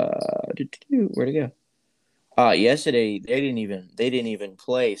me. Where'd it go? Yesterday they didn't even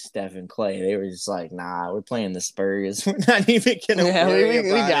play Steph and Clay. They were just like, nah, we're playing the Spurs. We're not even gonna worry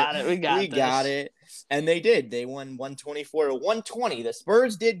about we got it. We got it. And they did. They won 124 to 120. The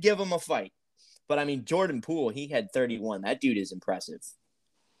Spurs did give them a fight. But I mean, Jordan Poole, he had 31. That dude is impressive.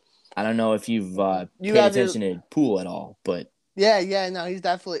 I don't know if you've paid attention to Poole at all, but yeah, no,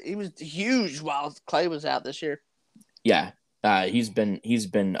 he was huge while Clay was out this year. Yeah, he's been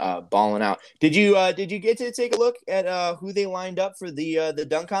balling out. Did you get to take a look at who they lined up for the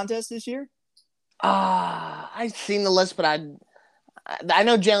dunk contest this year? I've seen the list, but I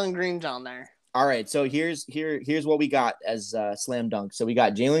know Jalen Green's on there. All right, so here's what we got as slam dunk. So we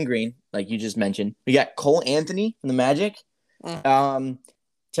got Jalen Green, like you just mentioned. We got Cole Anthony from the Magic.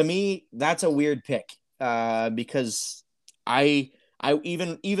 To me, that's a weird pick because I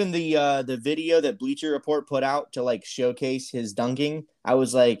even the video that Bleacher Report put out to like showcase his dunking, I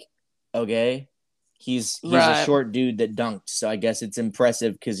was like, okay, he's a short dude that dunked, so I guess it's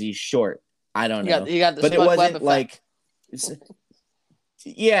impressive because he's short. I don't know, you got the but it wasn't like.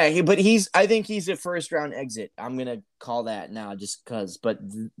 Yeah, but I think he's a first round exit. I'm gonna call that now just because. But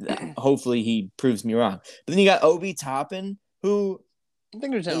hopefully he proves me wrong. But then you got Obi Toppin, who I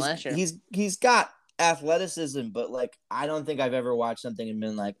think he was in last year. He's got athleticism, but like I don't think I've ever watched something and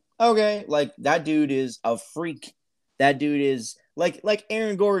been like, okay, like that dude is a freak. That dude is like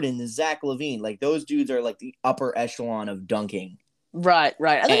Aaron Gordon, the Zach LaVine. Like those dudes are like the upper echelon of dunking. Right.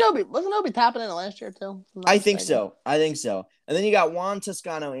 I think And wasn't Obi topping in it last year too? I think so. And then you got Juan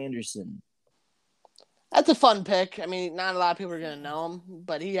Toscano Anderson. That's a fun pick. I mean, not a lot of people are going to know him,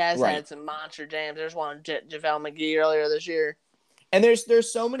 but he has Right. had some monster jams. There's one JaVale McGee earlier this year. And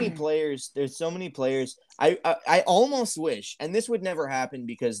there's so many players. There's so many players. I almost wish, and this would never happen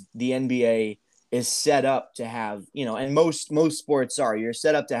because the NBA is set up to have, and most sports are. You're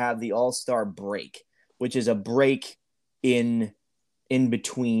set up to have the All-Star break, which is a break in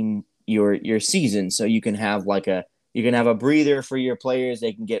between your season, so you can have a breather for your players.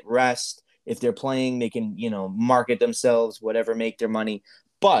 They can get rest. If they're playing, they can, market themselves, whatever, make their money.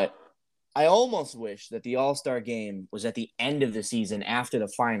 But I almost wish that the All-Star game was at the end of the season after the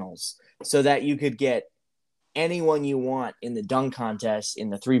finals so that you could get anyone you want in the dunk contest,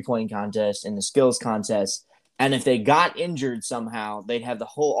 in the three-point contest, in the skills contest. And if they got injured somehow, they'd have the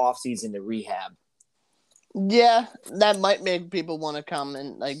whole offseason to rehab. Yeah, that might make people want to come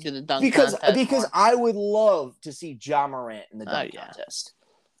and like do the dunk Because contest more. I would love to see Ja Morant in the dunk contest.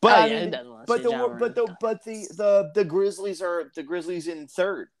 But the Grizzlies are in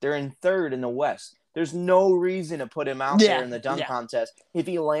third. They're in third in the West. There's no reason to put him out there in the dunk contest. If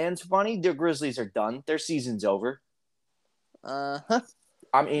he lands funny, the Grizzlies are done. Their season's over. I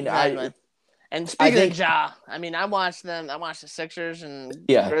mean, and speaking of Ja, I mean, I watched the Sixers and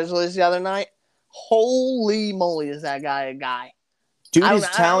Grizzlies the other night. Holy moly, is that guy a guy? Dude is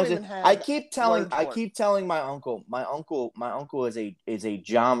talented. I keep telling my uncle. My uncle is a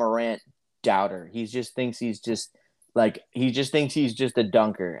Ja Morant doubter. He just thinks he's just a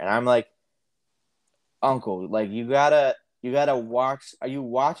dunker. And I'm like, Uncle, like you gotta watch. Are you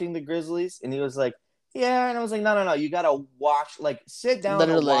watching the Grizzlies? And he was like, yeah. And I was like, no. You gotta watch. Like, sit down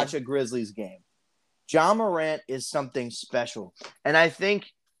and watch a Grizzlies game. Ja Morant is something special, and I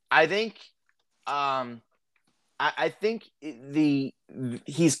think he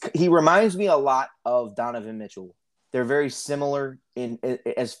reminds me a lot of Donovan Mitchell. They're very similar in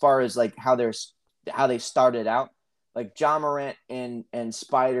as far as like how they started out. Like Ja Morant and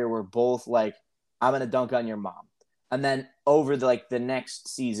Spider were both like, I'm gonna dunk on your mom, and then over the next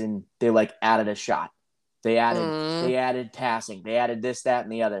season they like added a shot. They added passing. They added this, that,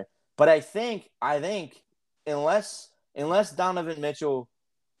 and the other. But I think unless Donovan Mitchell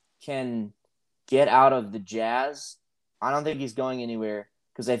can get out of the Jazz, I don't think he's going anywhere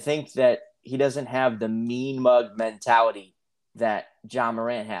because I think that he doesn't have the mean mug mentality that Ja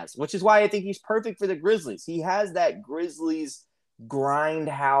Morant has, which is why I think he's perfect for the Grizzlies. He has that Grizzlies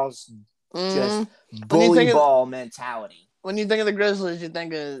grindhouse, just bully ball mentality. When you think of the Grizzlies, you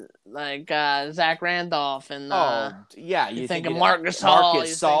think of like Zach Randolph and you think of Marc Gasol,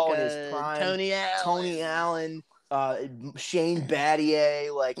 in his prime, Tony Allen, Shane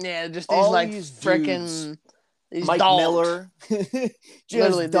Battier, like just these like freaking Mike dogs. Miller, just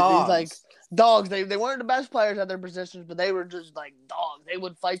literally dogs. These like dogs. They weren't the best players at their positions, but they were just like dogs. They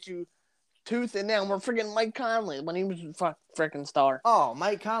would fight you tooth and nail. We're freaking Mike Conley when he was a freaking star. Oh,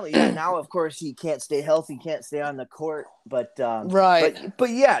 Mike Conley. Yeah, now of course he can't stay healthy, can't stay on the court, but right. But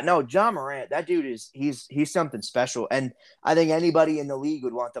yeah, no, Ja Morant, that dude he's something special, and I think anybody in the league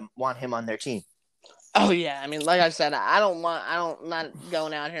would want him on their team. Oh yeah, I mean, like I said, I'm not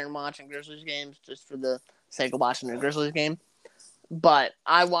going out here and watching Grizzlies games just for the sake of watching the Grizzlies game. But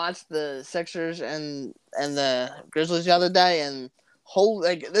I watched the Sixers and the Grizzlies the other day, and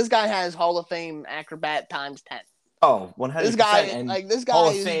this guy has Hall of Fame acrobat times 10. Oh, 100%. This guy Hall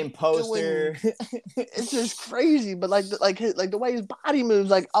of Fame poster. It's just crazy, but like the way his body moves,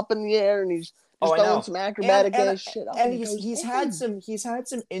 like up in the air, and he's just throwing some acrobatic shit. And he's had some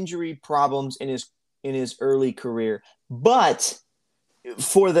injury problems in his early career, but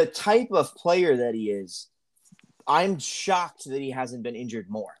for the type of player that he is, I'm shocked that he hasn't been injured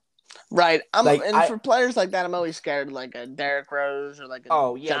more. Right. For players like that, I'm always scared, like a Derrick Rose or like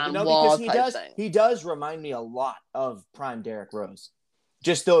a John Wall type thing. He does remind me a lot of prime Derrick Rose.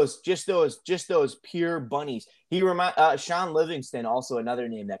 Just those pure bunnies. He Sean Livingston, also another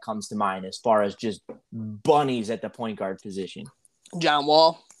name that comes to mind as far as just bunnies at the point guard position. John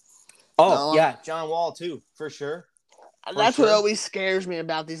Wall. Oh, yeah, John Wall too, for sure. That's what always scares me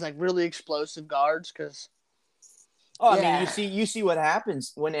about these like really explosive guards, because I mean, you see what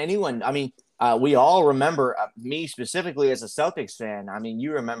happens when anyone. I mean, we all remember me specifically as a Celtics fan. I mean,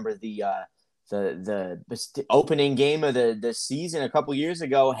 you remember the opening game of the season a couple years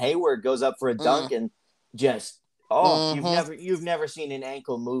ago. Hayward goes up for a dunk and just you've never seen an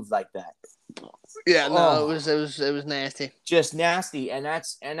ankle move like that. Yeah, no, Oh. it was nasty. Just nasty, and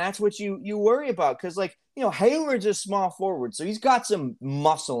that's what you worry about, because like, you know, Hayward's a small forward, so he's got some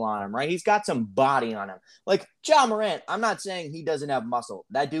muscle on him, right? He's got some body on him. Like Ja Morant, I'm not saying he doesn't have muscle.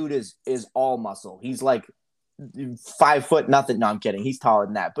 That dude is all muscle. He's like 5 foot nothing. No, I'm kidding. He's taller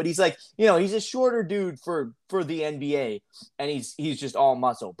than that, but he's like, you know, he's a shorter dude for the NBA, and he's just all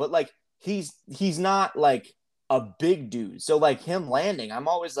muscle. But like he's not like a big dude. So like him landing, I'm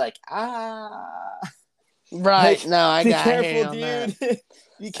always like, Right. like, No, I be got careful, dude.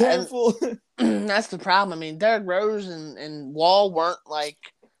 Be careful. That's the problem. I mean, Derrick Rose and Wall weren't like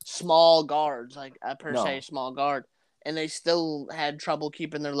small guards, like per No. se small guard, and they still had trouble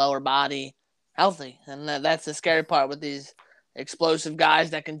keeping their lower body healthy. And that's the scary part with these explosive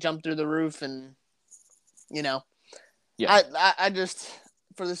guys that can jump through the roof. And you know, Yeah. I just,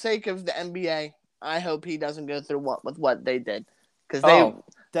 for the sake of the NBA, I hope he doesn't go through what they did, because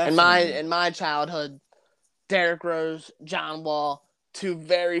Definitely. in my childhood, Derrick Rose, John Wall, two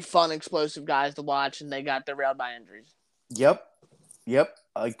very fun, explosive guys to watch, and they got derailed by injuries. Yep.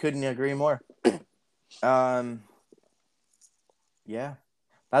 I couldn't agree more. Yeah,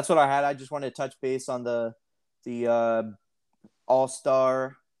 that's what I had. I just wanted to touch base on the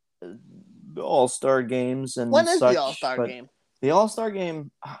All-Star games and When is such. the All-Star but game? The All-Star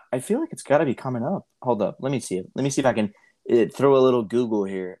game, I feel like it's got to be coming up. Hold up, let me see it. Let me see if I can throw a little Google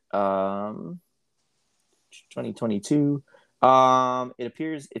here. 2022. It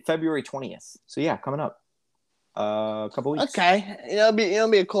appears February 20th. So yeah, coming up. A couple weeks. Okay, it'll be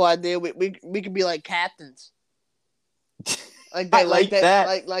a cool idea. We could be like captains, like I like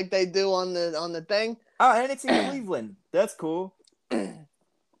that. like they do on the thing. Oh, and it's in Cleveland. That's cool.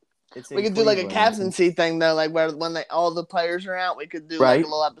 We could do like a captaincy thing though, like where when all the players are out, we could do like a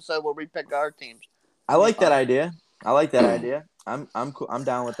little episode where we pick our teams. I like that idea. I'm cool. I'm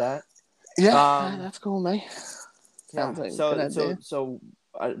down with that. Yeah, that's cool, man. Yeah. Sounds like a good idea. So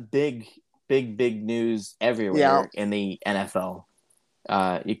big news everywhere in the NFL.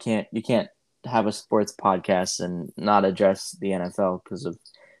 You can't have a sports podcast and not address the NFL because of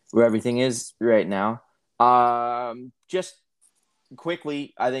where everything is right now. Just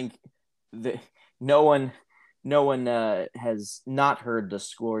quickly, I think no one has not heard the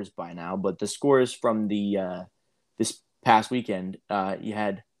scores by now, but the scores from the this past weekend, you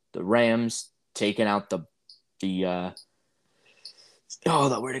had the Rams taking out the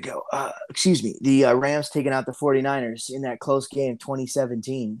where'd it go? The Rams taking out the 49ers in that close game,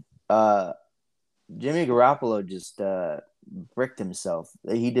 2017. Jimmy Garoppolo just bricked himself.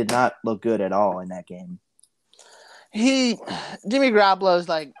 He did not look good at all in that game. Jimmy Garoppolo is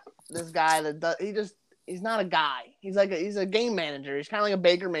like this guy that he's not a guy. He's a game manager. He's kind of like a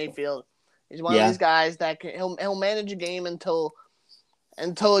Baker Mayfield. He's one of these guys that he'll manage a game until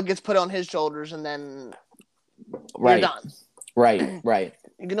it gets put on his shoulders, and then you're done. Right.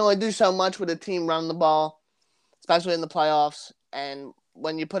 You can only do so much with a team running the ball, especially in the playoffs. And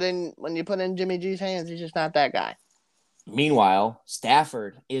when you put in Jimmy G's hands, he's just not that guy. Meanwhile,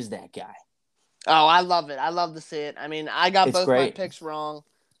 Stafford is that guy. Oh, I love it. I love to see it. I mean, I got both my picks wrong.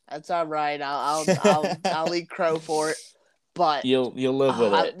 That's all right. I'll eat crow for it. But you'll live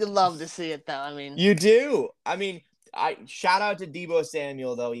with it. I'd love to see it though. I mean, you do. I mean, I shout out to Deebo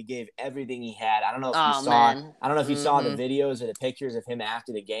Samuel though. He gave everything he had. I don't know if you saw. Man. I don't know if you saw the videos or the pictures of him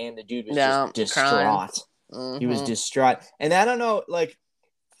after the game. The dude was just distraught. He was distraught, and I don't know. Like,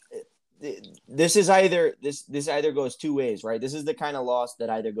 this either goes two ways, right? This is the kind of loss that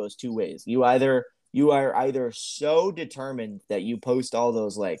either goes two ways. You are either so determined that you post all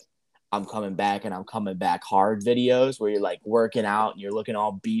those like, I'm coming back and I'm coming back hard videos where you're like working out and you're looking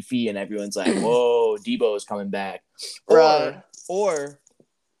all beefy and everyone's like, whoa, Debo is coming back. Or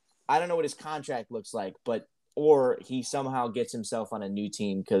I don't know what his contract looks like, or he somehow gets himself on a new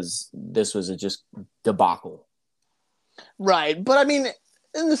team because this was a just debacle. Right. But I mean,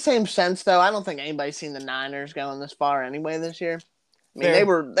 in the same sense though, I don't think anybody's seen the Niners going this far anyway this year. I mean, they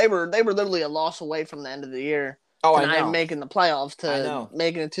were literally a loss away from the end of the year. Oh, I know. Making the playoffs to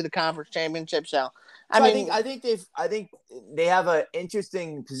making it to the conference championship. So, I think they have an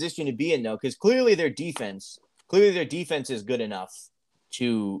interesting position to be in though, because clearly their defense is good enough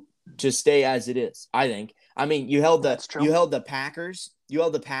to stay as it is. I think. I mean, you held the Packers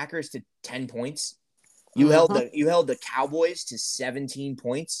to 10 points. You held the Cowboys to 17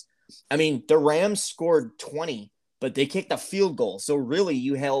 points. I mean, the Rams scored 20, but they kicked a field goal. So really,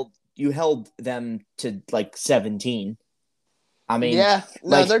 you held them to like 17. I mean, yeah, no,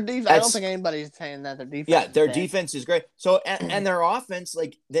 like their defense. I don't think anybody's saying that their defense. yeah, is their bad. defense is great. So and their offense,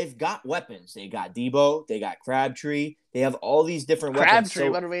 like they've got weapons. They got Debo, they got Crabtree, they have all these different weapons. Crabtree,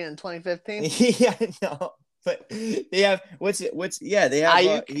 So, what are we in 2015? yeah, no, but they have what's yeah they have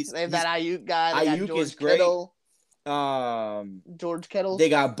Ayuk. They have that Ayuk guy. They got Ayuk George is great. Kittle. George Kittle. They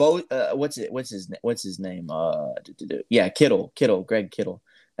got both. What's his name? Yeah, Kittle, Greg Kittle.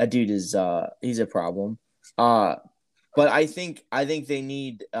 That dude is he's a problem. But I think they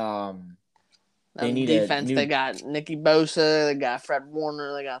need defense. a new. They got Nicky Bosa. They got Fred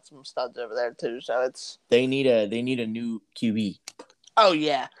Warner. They got some studs over there too. So it's They need a new QB. oh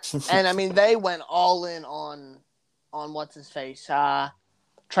yeah, and I mean they went all in on what's his face,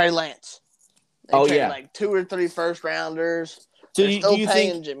 Trey Lance. They traded like 2 or 3 first rounders. So They're still do you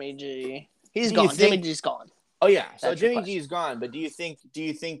paying think Jimmy G? He's gone. Jimmy G's gone. Oh yeah, so That's your Jimmy G is gone. But do you think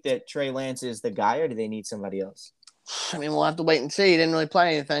that Trey Lance is the guy, or do they need somebody else? I mean, we'll have to wait and see. He didn't really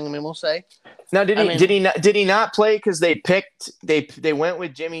play anything. I mean, we'll see. Now, did he not play because they went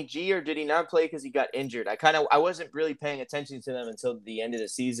with Jimmy G, or did he not play because he got injured? I wasn't really paying attention to them until the end of the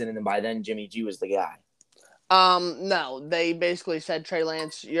season, and then by then Jimmy G was the guy. No, they basically said, Trey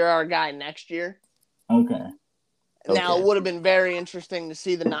Lance, you're our guy next year. Okay. Now, it would have been very interesting to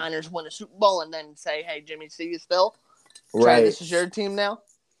see the Niners win a Super Bowl and then say, hey, Jimmy, see you still. Right. This is your team now.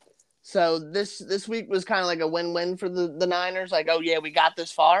 So this week was kind of like a win-win for the Niners. Like, oh, yeah, we got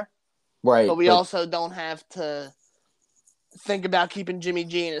this far. Right. But we also don't have to think about keeping Jimmy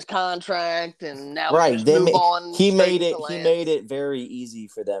G in his contract. And now we just move on. He made it very easy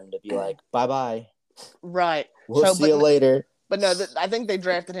for them to be like, bye-bye. Right. We'll see you later. But no, I think they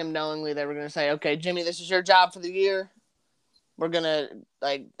drafted him knowingly. They were going to say, okay, Jimmy, this is your job for the year. We're going to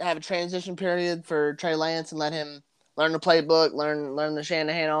have a transition period for Trey Lance and let him learn the playbook, learn the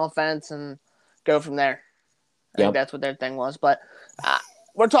Shanahan offense, and go from there. I think that's what their thing was. But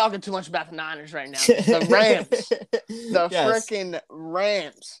we're talking too much about the Niners right now. The Rams. The freaking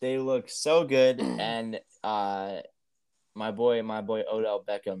Rams. They look so good. And my boy Odell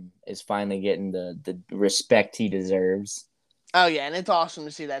Beckham is finally getting the respect he deserves. Oh, yeah, and it's awesome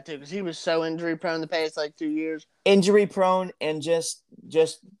to see that, too, because he was so injury-prone the past, 2 years. Injury-prone, and just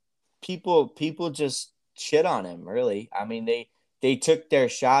people just shit on him, really. I mean, they took their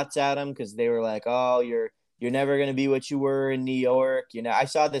shots at him because they were like, oh, you're never going to be what you were in New York. You know, I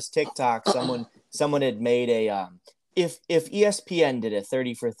saw this TikTok. Someone had made a if ESPN did a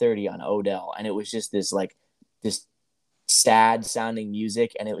 30 for 30 on Odell, and it was just this sad sounding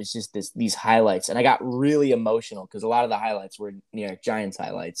music, and it was just these highlights, and I got really emotional because a lot of the highlights were New York Giants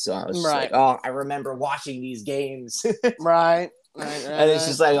highlights, so I was just like, oh, I remember watching these games. right. And it's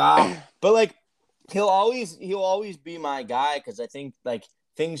just like, but like he'll always be my guy, because I think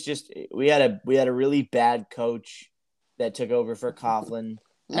things just we had a really bad coach that took over for Coughlin.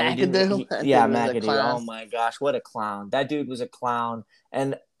 McAdoo. McAdoo. Oh my gosh, what a clown! That dude was a clown,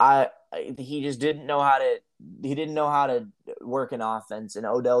 and he just didn't know how to. He didn't know how to work an offense, and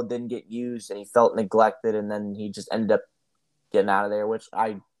Odell didn't get used, and he felt neglected, and then he just ended up getting out of there, which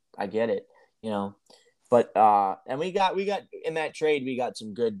I get it, you know. But and we got in that trade, we got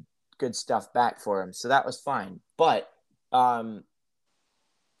some good stuff back for him, so that was fine. But I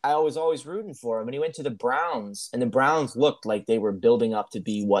was always rooting for him, and he went to the Browns, and the Browns looked like they were building up to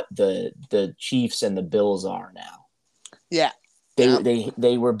be what the Chiefs and the Bills are now. Yeah.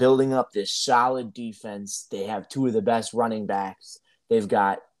 They were building up this solid defense. They have 2 of the best running backs. They've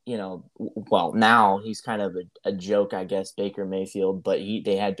got, now he's kind of a joke, I guess, Baker Mayfield, but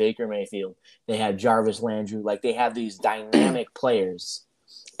they had Baker Mayfield. They had Jarvis Landry. Like, they have these dynamic players.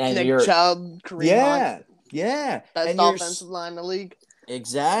 And Nick Chubb, Kareem Hunt. Yeah. Best offensive line in the league.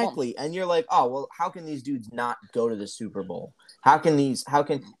 Exactly. And you're like, oh, well, how can these dudes not go to the Super Bowl? And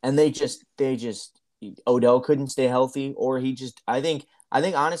they just Odell couldn't stay healthy, or I think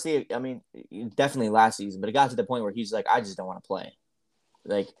honestly, I mean, definitely last season, but it got to the point where he's like, I just don't want to play.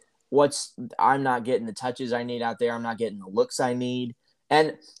 Like, I'm not getting the touches I need out there. I'm not getting the looks I need.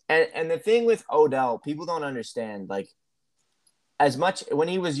 And the thing with Odell, people don't understand, like, as much when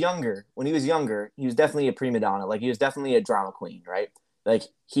he was younger, he was definitely a prima donna. Like, he was definitely a drama queen, right? Like,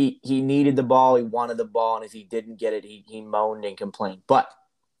 he needed the ball, he wanted the ball, and if he didn't get it, he moaned and complained. But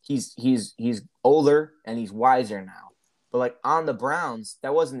he's older and he's wiser now. But like on the Browns,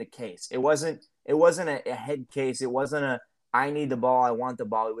 that wasn't the case. It wasn't a head case. It wasn't a I need the ball, I want the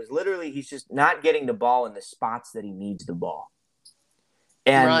ball. It was literally he's just not getting the ball in the spots that he needs the ball.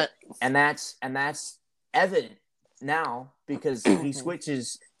 And that's evident now because he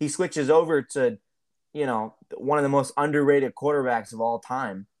switches over to, one of the most underrated quarterbacks of all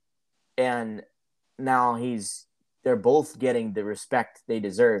time. And now he's they're both getting the respect they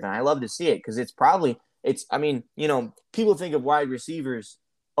deserve, and I love to see it because I mean, people think of wide receivers.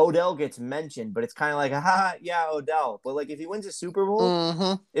 Odell gets mentioned, but it's kind of like, yeah, Odell. But like, if he wins a Super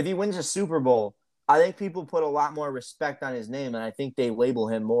Bowl, I think people put a lot more respect on his name, and I think they label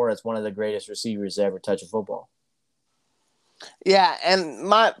him more as one of the greatest receivers to ever touch a football. Yeah, and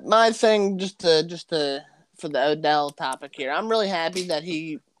my thing just to for the Odell topic here, I'm really happy that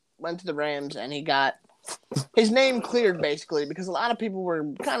he went to the Rams and he got his name cleared basically because a lot of people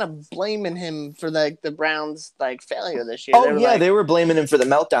were kind of blaming him for the Browns failure this year. They were blaming him for the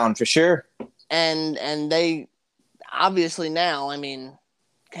meltdown for sure. And they obviously now, I mean,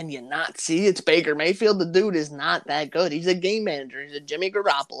 can you not see it's Baker Mayfield? The dude is not that good. He's a game manager. He's a Jimmy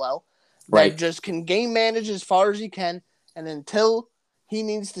Garoppolo that just can game manage as far as he can. And until he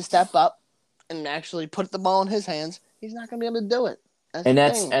needs to step up and actually put the ball in his hands, he's not going to be able to do it.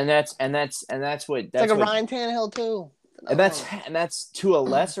 That's what that's like a Ryan Tannehill too. And that's to a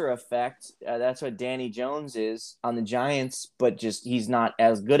lesser effect. That's what Danny Jones is on the Giants, but just he's not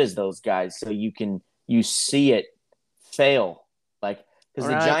as good as those guys. So you see it fail,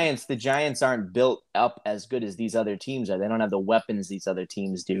 because the Giants aren't built up as good as these other teams are. They don't have the weapons these other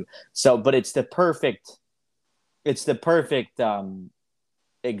teams do. So, but it's the perfect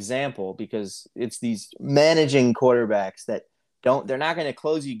example because it's these managing quarterbacks that they're not going to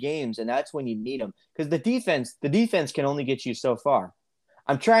close you games, and that's when you need them because the defense can only get you so far.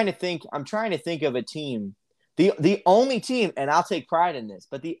 I'm trying to think of a team, the only team, and I'll take pride in this,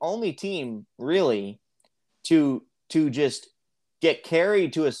 but the only team really to just get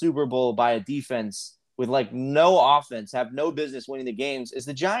carried to a Super Bowl by a defense with no offense, have no business winning the games is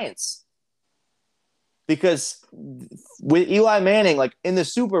the Giants. Because with Eli Manning, in the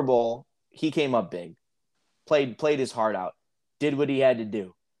Super Bowl, he came up big, played his heart out, did what he had to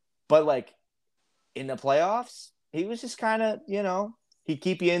do. But in the playoffs, he was just kind of, he'd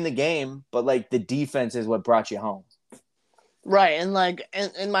keep you in the game, but the defense is what brought you home. Right.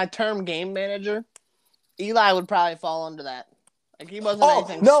 And in my term game manager, Eli would probably fall under that. He wasn't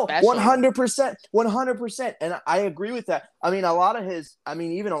anything special. 100%. And I agree with that. I mean,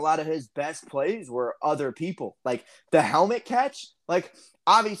 even a lot of his best plays were other people. The helmet catch,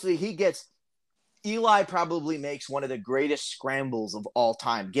 obviously Eli probably makes one of the greatest scrambles of all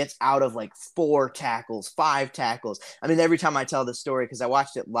time. Gets out of 4 tackles, 5 tackles. I mean, every time I tell the story, because I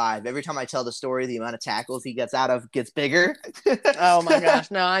watched it live, every time I tell the story, the amount of tackles he gets out of gets bigger. Oh my gosh.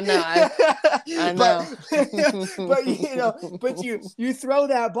 No, I know. I know. But you throw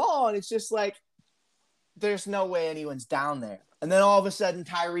that ball and it's just there's no way anyone's down there. And then all of a sudden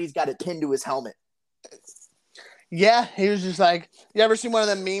Tyree's got it pinned to his helmet. Yeah, he was just you ever seen one of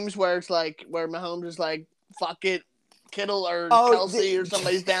them memes where it's where Mahomes is fuck it, Kittle or Kelsey or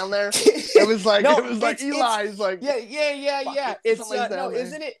somebody's down there? It was Eli's yeah. It's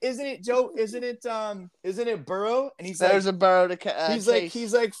isn't it Joe? Isn't it Burrow? And there's a Burrow to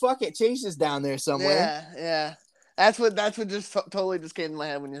he's like fuck it, Chase is down there somewhere. Yeah. That's what just totally just came to my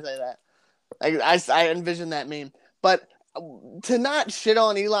head when you say that. I envision that meme, but to not shit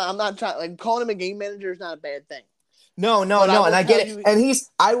on Eli, I'm not trying. Calling him a game manager is not a bad thing. No, and I get it. And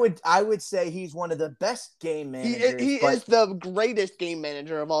I would say he's one of the best game managers. He is the greatest game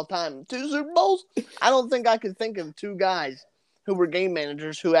manager of all time. 2 Super Bowls? I don't think I could think of 2 guys who were game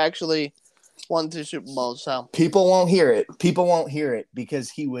managers who actually won 2 Super Bowls. So people won't hear it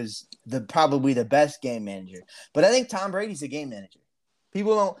because he was probably the best game manager. But I think Tom Brady's a game manager.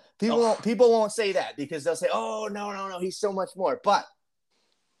 People won't say that because they'll say, "Oh, no, he's so much more." But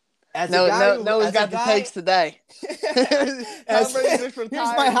he's got the takes today. Here's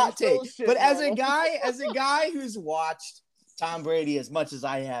my hot take. But as a guy who's watched Tom Brady as much as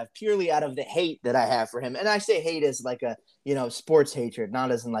I have, purely out of the hate that I have for him, and I say hate as a sports hatred,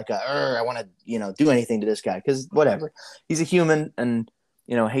 not as in I want to do anything to this guy because whatever, he's a human and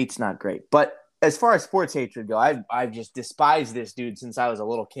hate's not great. But as far as sports hatred go, I've just despised this dude since I was a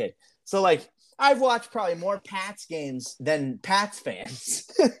little kid. So I've watched probably more Pats games than Pats fans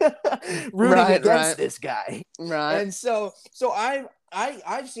rooting against this guy. Right. And so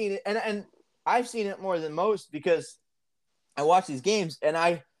I've seen it, and I've seen it more than most because I watch these games,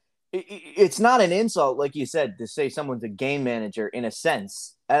 and it's not an insult, like you said, to say someone's a game manager in a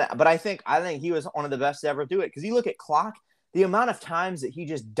sense. But I think he was one of the best to ever do it because you look at clock, the amount of times that he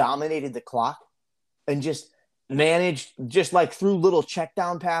just dominated the clock and just managed, just threw little check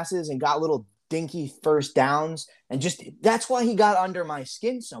down passes and got little dinky first downs, and just that's why he got under my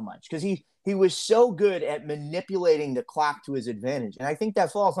skin so much because he was so good at manipulating the clock to his advantage, and I think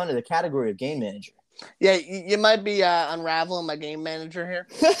that falls under the category of game manager. Yeah, you might be unraveling my game manager here,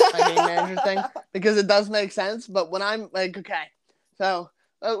 my game manager thing, because it does make sense. But when I'm like, okay, so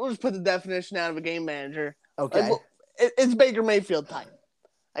we'll just put the definition out of a game manager. Like, Okay. well, it's Baker Mayfield type.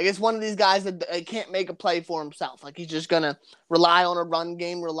 I guess one of these guys that can't make a play for himself. Like he's just gonna rely on a run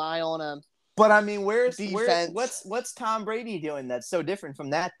game, rely on a But I mean, where's defense. what's Tom Brady doing that's so different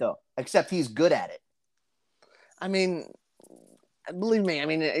from that though? Except he's good at it. I mean, believe me. I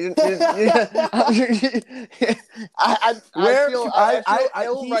mean, I feel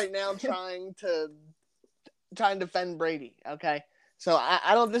ill right now trying to defend Brady. Okay, so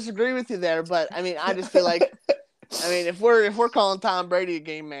I don't disagree with you there, but I mean, I just feel like. I mean, if we're calling Tom Brady a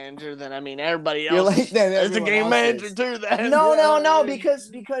game manager, then I mean everybody else is a game manager too. Then no,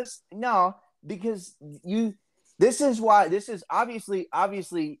 because you. This is obviously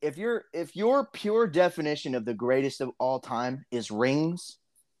if your pure definition of the greatest of all time is rings,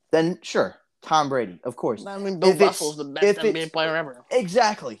 then sure, Tom Brady, of course. I mean, Bill Russell's the best NBA player ever.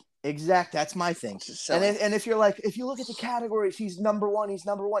 Exactly. That's my thing. And if you look at the categories, he's number one.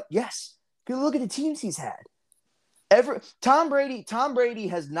 Yes. If you look at the teams he's had. Tom Brady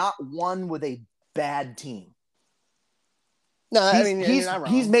has not won with a bad team. No, I mean you're not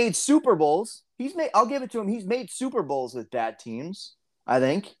wrong. He's made Super Bowls. I'll give it to him. He's made Super Bowls with bad teams, I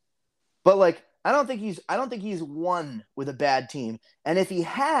think. But like I don't think he's won with a bad team. And if he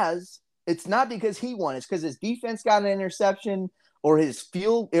has, it's not because he won. It's because his defense got an interception or his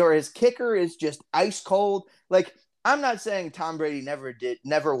kicker is just ice cold. Like I'm not saying Tom Brady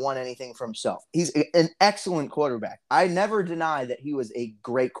never won anything for himself. He's an excellent quarterback. I never deny that he was a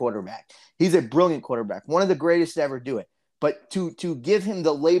great quarterback. He's a brilliant quarterback, one of the greatest to ever do it. But to give him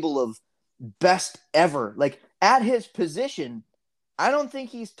the label of best ever, like at his position, I don't think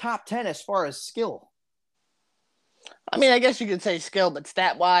he's top 10 as far as skill. I mean, I guess you could say skill, but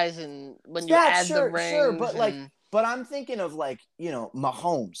stat wise, and when you add the rings, but I'm thinking of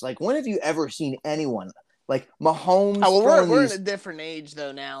Mahomes. Like, when have you ever seen anyone? Like Mahomes. Oh, well, we're in a different age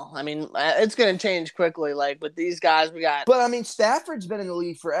though now. I mean, it's going to change quickly. Like with these guys, we got. But I mean, Stafford's been in the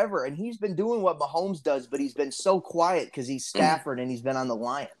league forever, and he's been doing what Mahomes does, but he's been so quiet because he's Stafford and he's been on the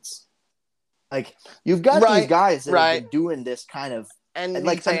Lions. Like you've got these guys that have been doing this kind of, and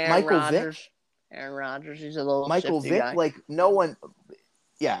like Michael Vick. Aaron Rodgers, he's a little Michael Vick. Guy. Like no one.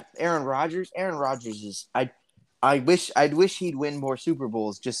 Yeah, Aaron Rodgers. Aaron Rodgers is. I'd wish he'd win more Super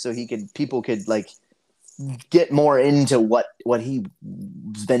Bowls just so people could like. Get more into what he's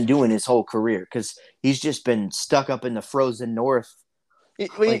been doing his whole career because he's just been stuck up in the frozen north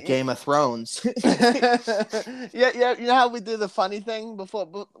like Game of Thrones. yeah. You know how we do the funny thing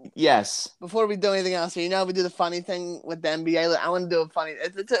before? Yes. Before we do anything else, you know how we do the funny thing with the NBA. I want to do a funny.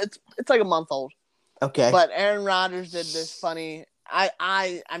 It's like a month old. Okay. But Aaron Rodgers did this funny.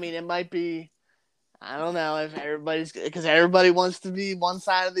 I mean, it might be. I don't know if because everybody wants to be one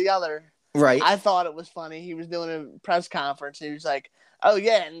side or the other. Right. I thought it was funny. He was doing a press conference. And he was like, "Oh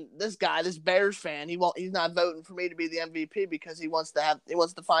yeah, and this Bears fan, he's not voting for me to be the MVP because he wants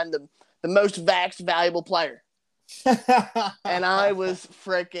to find the most vaxxed valuable player." And I was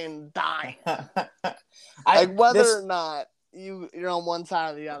freaking dying. Like whether or not you're on one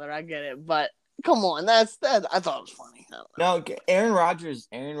side or the other, I get it, but come on, that's that. I thought it was funny. No, Aaron Rodgers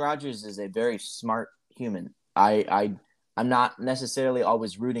is a very smart human. I'm not necessarily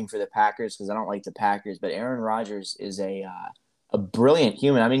always rooting for the Packers because I don't like the Packers, but Aaron Rodgers is a brilliant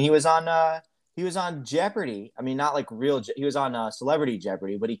human. I mean, he was on Jeopardy. I mean, not like real. He was on Celebrity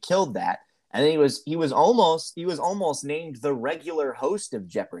Jeopardy, but he killed that. And then he was almost named the regular host of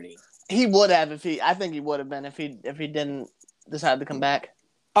Jeopardy. He would have I think he would have been if he didn't decide to come back.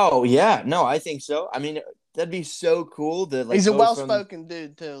 Oh yeah, no, I think so. I mean, that'd be so cool. He's a well-spoken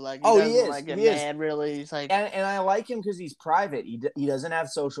dude too. Like he is. Like get mad really. He's like, and I like him because he's private. He doesn't have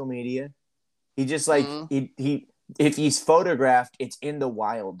social media. He just like he if he's photographed, it's in the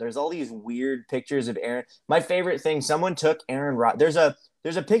wild. There's all these weird pictures of Aaron. My favorite thing, someone took Aaron Rodgers.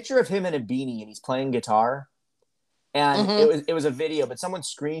 There's a picture of him in a beanie and he's playing guitar. And it was a video, but someone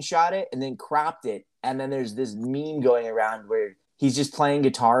screenshot it and then cropped it. And then there's this meme going around where he's just playing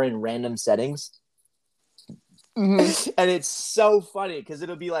guitar in random settings. And it's so funny because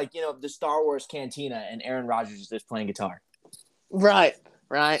it'll be like, the Star Wars cantina and Aaron Rodgers is just playing guitar. Right.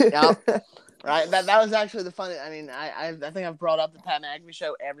 Yep. Right. That was actually the funny. I mean, I think I've brought up the Pat McAfee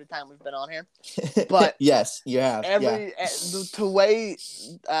show every time we've been on here. But yes, you have. The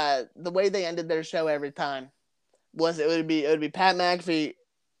way they ended their show every time was it would be Pat McAfee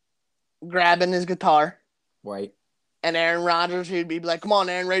grabbing his guitar. Right. And Aaron Rodgers, he'd be like, "Come on,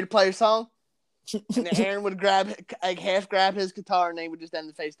 Aaron, ready to play a song?" And Aaron would half grab his guitar and they would just end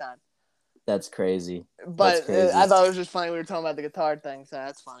the FaceTime. That's crazy. But crazy. I thought it was just funny we were talking about the guitar thing, so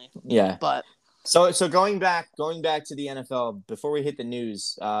that's funny. Yeah. But So going back to the NFL before we hit the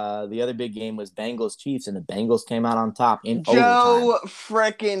news, the other big game was Bengals Chiefs, and the Bengals came out on top in Joe overtime.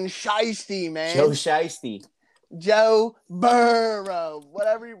 frickin' Shiesty, man. Joe Shiesty. Joe Burrow,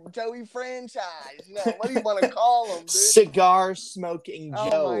 whatever, Joey franchise, what do you want to call him, dude? Cigar smoking Joe.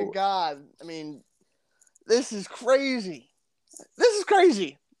 Oh my God! I mean, this is crazy. This is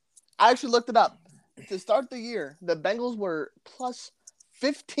crazy. I actually looked it up. To start the year, the Bengals were plus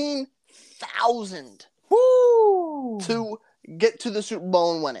 15,000 to get to the Super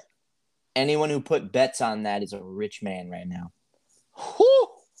Bowl and win it. Anyone who put bets on that is a rich man right now.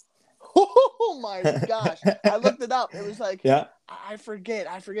 Oh my gosh. I looked it up. It was like, yeah. I forget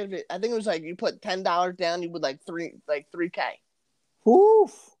if it, I think it was like you put $10 down, you would like 3K.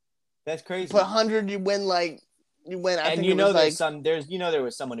 Woof. That's crazy. Put 100, you win I think there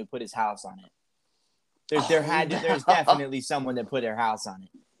was someone who put his house on it. There's definitely someone that put their house on it.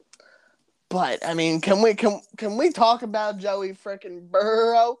 But I mean, can we talk about Joey freaking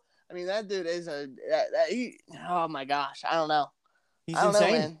Burrow? I mean, that dude is oh my gosh, I don't know. He's I don't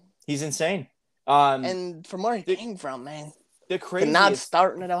insane. know, man. He's insane. And from where he came from, man. The craziest. Not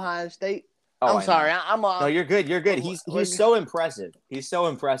starting at Ohio State. Oh, I'm sorry. I'm no, you're good. You're good. He's so impressive. He's so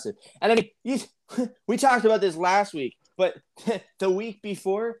impressive. And I mean, we talked about this last week, but the week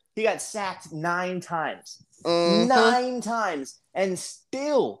before, he got sacked 9 times. Mm-hmm. 9 times. And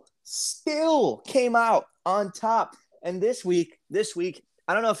still came out on top. And this week,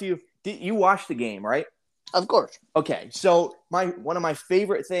 I don't know if you watched the game, right? Of course. Okay, so one of my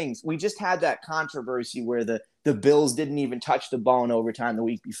favorite things, we just had that controversy where the Bills didn't even touch the ball in overtime the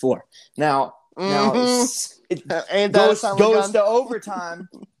week before. Now it goes to overtime,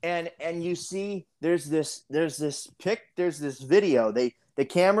 and you see there's this video. The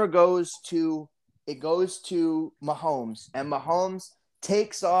camera goes to Mahomes, and Mahomes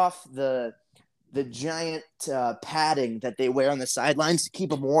takes off the giant padding that they wear on the sidelines to keep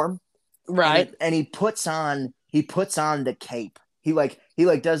them warm. Right. And he puts on the cape. He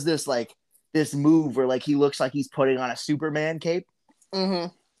does this move where he looks like he's putting on a Superman cape. Mm-hmm.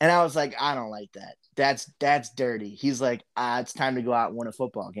 And I was like, I don't like that. That's dirty. He's like, it's time to go out and win a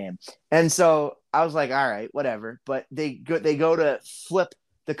football game. And so I was like, all right, whatever. But they go to flip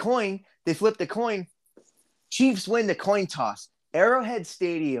the coin. They flip the coin. Chiefs win the coin toss. Arrowhead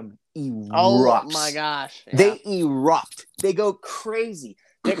Stadium erupts. Oh my gosh. Yeah. They erupt. They go crazy.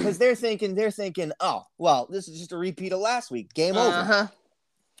 Because they're thinking, oh, well, this is just a repeat of last week. Game over.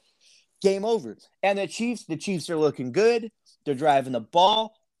 Game over. And the Chiefs are looking good. They're driving the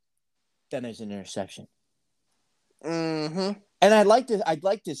ball. Then there's an interception. Mm-hmm. And I'd like to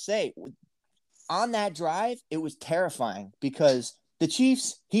say, on that drive, it was terrifying because the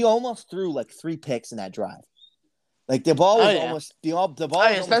Chiefs, he almost threw 3 picks in that drive. The ball was almost the ball.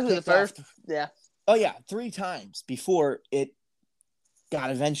 Especially the first. Yeah. Oh yeah, 3 times before it got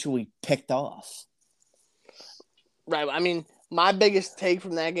eventually picked off. Right. I mean, my biggest take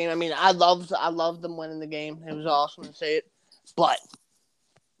from that game, I mean, I loved them winning the game. It was awesome to see it. But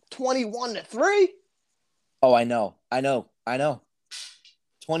 21-3? Oh, I know.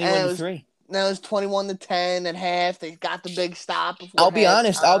 21-3. Now it's 21-10 at half. They got the big stop. I'll be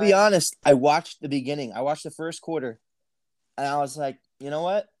honest. I watched the beginning. I watched the first quarter, and I was like, you know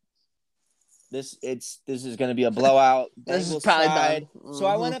what? This is going to be a blowout. This is probably done. Mm-hmm. So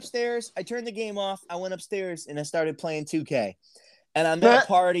I went upstairs. I turned the game off. I went upstairs and I started playing 2K. And I'm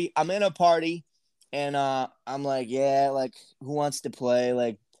in a party. And I'm like, yeah, who wants to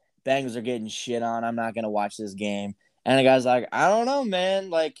play? Bengals are getting shit on. I'm not going to watch this game. And the guy's like, I don't know, man.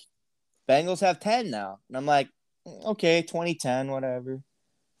 Bengals have 10 now. And I'm like, okay, 20-10, whatever.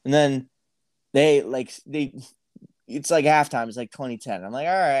 And then it's halftime. It's 20-10. I'm like,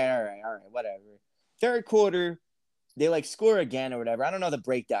 all right, whatever. Third quarter, they score again or whatever. I don't know the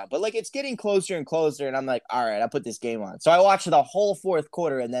breakdown, but it's getting closer and closer. And I'm like, all right, I'll put this game on. So I watched the whole fourth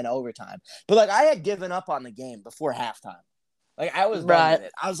quarter and then overtime. But I had given up on the game before halftime. I was done with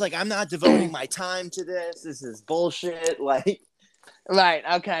it. I was like, I'm not devoting my time to this. This is bullshit. Right.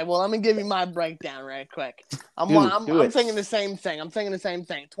 Okay. Well, let me give you my breakdown right quick. I'm thinking the same thing.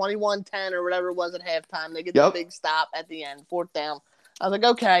 21-10 or whatever it was at halftime. They get the big stop at the end, 4th down. I was like,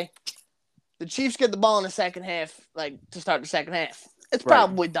 okay. The Chiefs get the ball in the second half, to start the second half. It's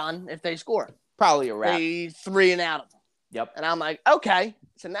probably done if they score. Probably a wrap. They 3 and out of them. Yep. And I'm like, okay.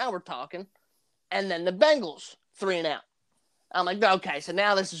 So now we're talking. And then the Bengals 3 and out. I'm like, okay. So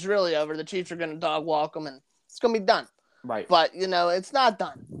now this is really over. The Chiefs are going to dog walk them, and it's going to be done. Right. But, it's not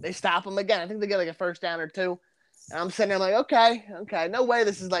done. They stop them again. I think they get a first down or 2. And I'm sitting there like, okay, no way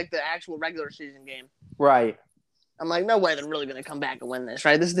this is like the actual regular season game. Right. I'm like, no way they're really going to come back and win this,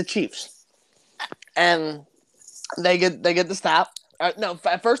 right? This is the Chiefs. And they get the stop. No,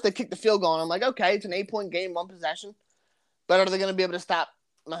 at first they kick the field goal, and I'm like, okay, it's an 8-point game, 1 possession. But are they going to be able to stop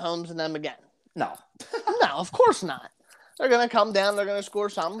Mahomes and them again? No. No, of course not. They're going to come down. They're going to score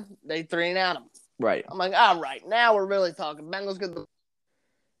something. They 3-and-out them. Right. I'm like, all right, now we're really talking. Bengals get the.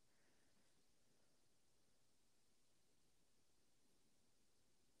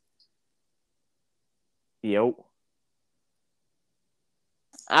 Yo.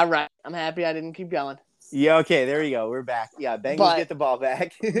 All right, I'm happy I didn't keep going. Yeah, okay, there you go. We're back. Yeah, Bengals But- get the ball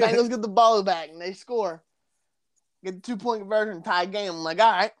back. Bengals get the ball back and they score. Get the 2-point conversion, tie game. I'm like,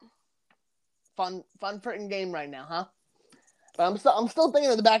 all right, fun freaking game right now, huh? But I'm still thinking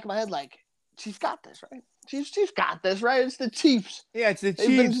in the back of my head like, Chiefs got this, right? Chiefs got this, right? It's the Chiefs. Yeah, it's the They've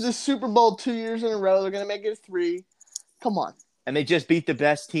been to Chiefs. the Super Bowl 2 years in a row. They're gonna make it 3. Come on. And they just beat the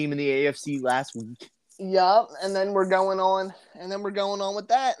best team in the AFC last week. Yup. And then we're going on, with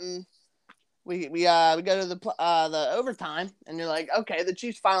that, and we go to the overtime, and you're like, okay, the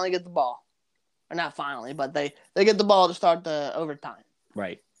Chiefs finally get the ball, or not finally, but they get the ball to start the overtime.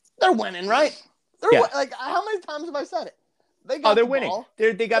 Right. They're winning, right? Yeah. Like, how many times have I said it? They got They're the winning. ball.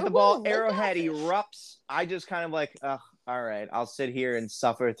 They got They're the ball. winning. They got Arrowhead this. erupts. I just kind of like, all right, I'll sit here and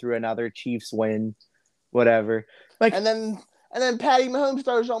suffer through another Chiefs win, whatever. Like, And then Patty Mahomes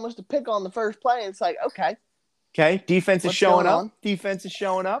throws almost a pick on the first play, and it's like, okay. okay, defense is What's showing going up. on? Defense is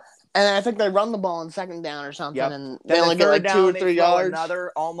showing up. And I think they run the ball on 2nd down or something, Yep. and Then they only get third like 2 or down, 3 they throw yards.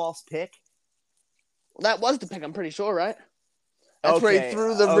 Another almost pick. That was the pick, I'm pretty sure, right? That's where he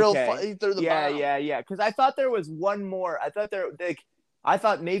threw the he threw the bomb. Yeah. Because I thought there was one more. I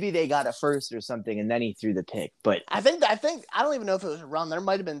thought maybe they got it first or something, and then he threw the pick. But I think I don't even know if it was a run. There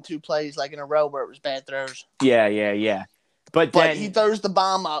might have been 2 plays like in a row where it was bad throws. yeah. But But then he throws the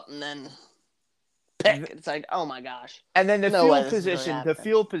bomb up and then pick. It's like, oh my gosh. and then the No way field this is really position, the happening.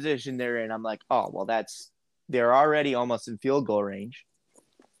 field position they're in. I'm like, oh well, they're already almost in field goal range.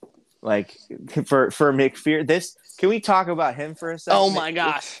 Like for McPherson, can we talk about him for a second? Oh my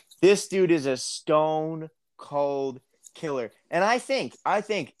gosh. This dude is a stone cold killer. And I think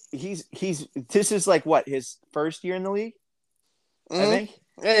he's this is like what, his first year in the league? I Mhm. think.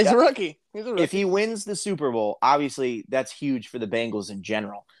 Yeah, he's Yeah. a rookie. He's a rookie. If he wins the Super Bowl, obviously that's huge for the Bengals in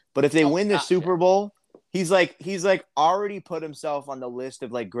general. But if they win the gosh, Super Bowl, he's like already put himself on the list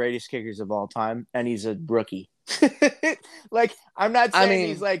of like greatest kickers of all time, and he's a rookie. Like, I'm not saying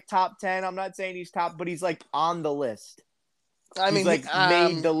he's like top 10. I'm not saying he's top, but he's like on the list. He's like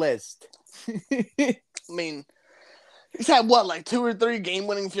made the list. I mean, he's had what, like 2 or 3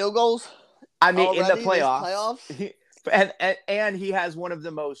 game-winning field goals? I mean, in the already this playoffs. And he has one of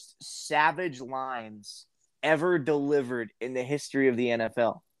the most savage lines ever delivered in the history of the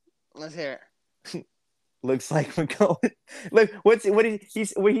NFL. Let's hear it. Looks like we're going. Look,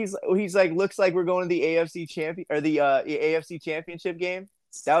 he's like. Looks like we're going to the AFC champion or the AFC championship game.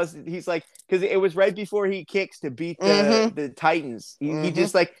 He's like, because it was right before he kicks to beat the Titans. He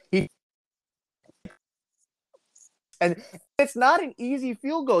just like and it's not an easy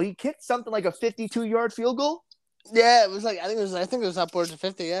field goal. He kicked something like a 52-yard field goal. Yeah, it was like I think it was upwards of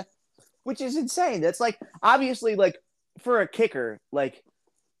 50. Yeah, Which is insane. That's like, obviously, like, for a kicker, like,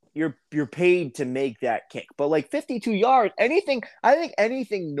 you're paid to make that kick. But like 52 yards, I think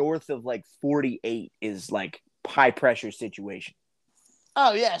anything north of like 48 is like high pressure situation.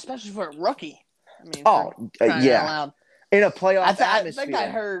 Oh yeah, especially for a rookie. I mean, Yeah. loud. In a playoff I atmosphere. think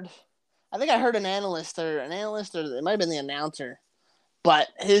I heard an analyst or it might have been the announcer, but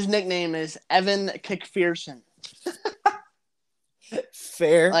his nickname is Evan Kickfearson.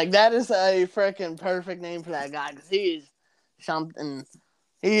 Fair. Like, that is a freaking perfect name for that guy because he's something.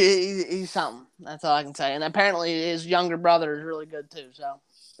 He's something. That's all I can say. And apparently his younger brother is really good too. So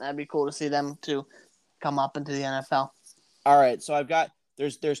that'd be cool to see them two come up into the NFL. All right, so I've got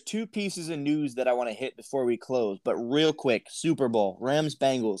there's 2 pieces of news that I want to hit before we close, but real quick, Super Bowl, Rams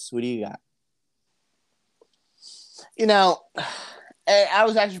Bengals. Who do you got? You know, I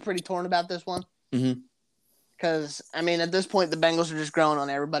was actually pretty torn about this one. Mhm. Because, I mean, at this point, the Bengals are just growing on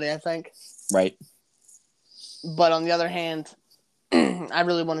everybody, I think. Right. But on the other hand, I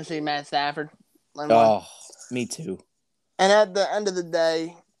really want to see Matt Stafford. Oh, me too. And at the end of the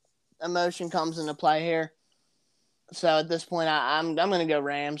day, emotion comes into play here. So at this point, I'm going to go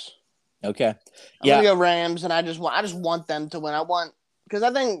Rams. Okay. I'm going to go Rams, and I just want them to win. Because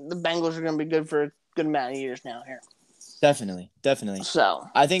I think the Bengals are going to be good for a good amount of years now here. Definitely. So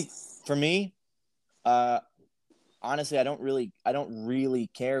I think for me, honestly, I don't really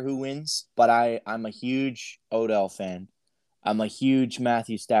care who wins, but I'm a huge Odell fan. I'm a huge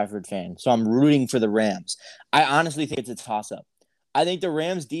Matthew Stafford fan, so I'm rooting for the Rams. I honestly think it's a toss-up. I think the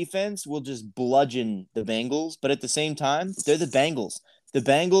Rams defense will just bludgeon the Bengals, but at the same time, they're the Bengals. The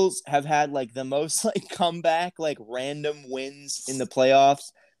Bengals have had like the most like comeback, like random wins in the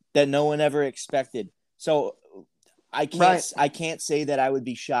playoffs that no one ever expected. So I can't say that I would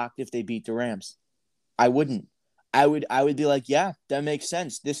be shocked if they beat the Rams. I wouldn't. I would be like, yeah, that makes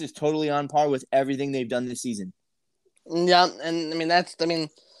sense. This is totally on par with everything they've done this season. Yeah, and I mean,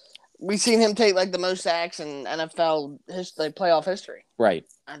 we've seen him take like the most sacks in NFL history, playoff history. Right.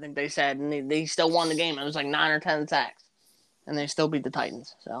 I think they said, and they still won the game. It was like 9 or 10 sacks, and they still beat the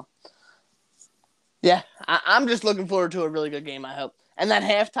Titans. So, yeah, I'm just looking forward to a really good game. I hope, and that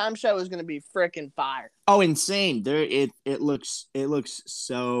halftime show is going to be freaking fire. Oh, insane! It looks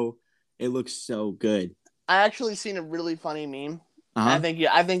so good. I actually seen a really funny meme. Uh-huh. I think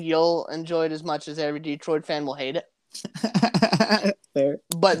you'll enjoy it as much as every Detroit fan will hate it. Fair.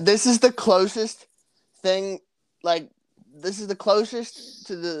 But this is the closest thing, like this is the closest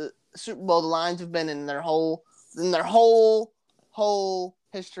to the Super Bowl the Lions have been in their whole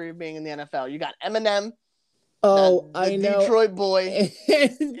history of being in the NFL. You got Eminem, the I know, Detroit boy,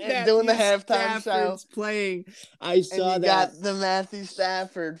 and doing the halftime show. Playing. I saw and you that. got the Matthew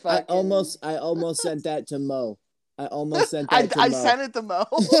Stafford. I almost sent that to Mo. I sent it to Mo.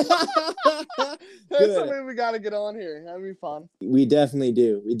 That's something we got to get on here. That'd be fun. We definitely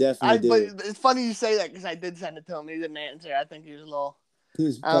do. But it's funny you say that because I did send it to him. He didn't answer. I think he was a little. He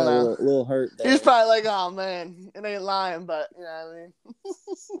was probably a little hurt there. He was probably like, "Oh man, it ain't lying," but you know what I mean.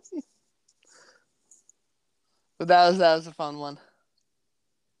 But that was a fun one.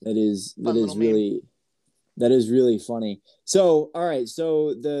 That is really funny. So, all right.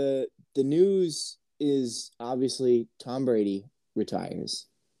 So the news is obviously Tom Brady retires.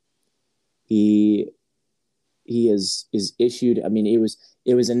 He is issued. I mean, it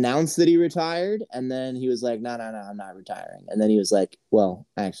was announced that he retired, and then he was like, no, I'm not retiring. And then he was like, well,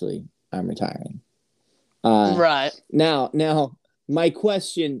 actually, I'm retiring. Right. Now, my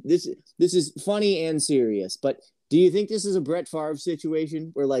question, this is funny and serious, but do you think this is a Brett Favre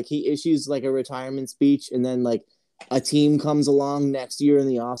situation where like he issues like a retirement speech and then like a team comes along next year in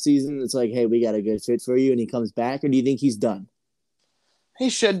the offseason, it's like, hey, we got a good fit for you, and he comes back, or do you think he's done? He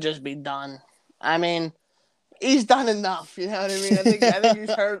should just be done. I mean, he's done enough, you know what I mean? I think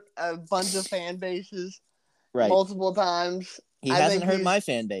he's hurt a bunch of fan bases multiple times. He hasn't hurt my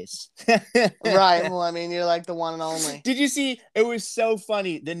fan base. Right. Well, I mean, you're like the one and only. Did you see? It was so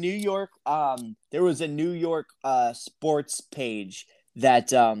funny. The New York, there was a New York sports page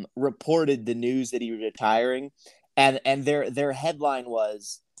that reported the news that he was retiring. And their headline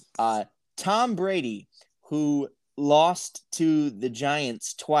was Tom Brady, who lost to the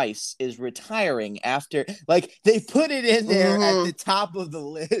Giants twice, is retiring after, like, they put it in there at the top of the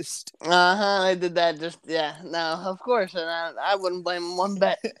list. I did that no, of course, and I wouldn't blame him one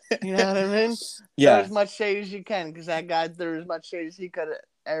bit. You know what I mean? Yeah. Throw as much shade as you can, because that guy threw as much shade as he could at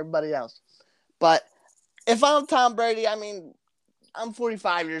everybody else. But if I'm Tom Brady, I mean, I'm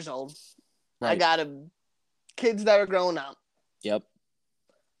 45 years old. Right. I got kids that are growing up. Yep.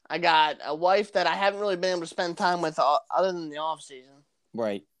 I got a wife that I haven't really been able to spend time with other than the off season.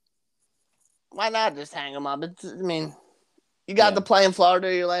 Right. Why not just hang them up? You got to play in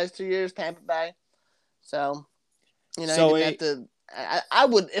Florida your last 2 years, Tampa Bay. So, you know, you have to. I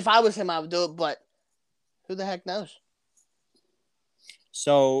would, if I was him, I would do it. But who the heck knows?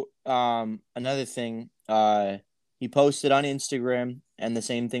 So, another thing, he posted on Instagram and the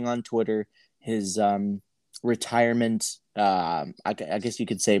same thing on Twitter. His retirement, I guess you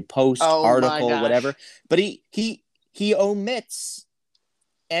could say post article, whatever. But he omits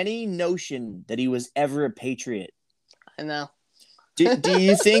any notion that he was ever a Patriot. I know. Do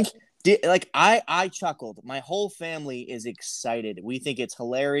you think? I chuckled. My whole family is excited. We think it's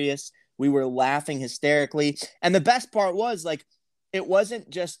hilarious. We were laughing hysterically, and the best part was like, it wasn't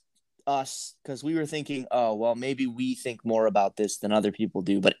just us, because we were thinking, oh, well, maybe we think more about this than other people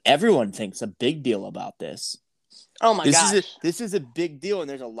do, but everyone thinks a big deal about this. Oh my gosh. This is a big deal, and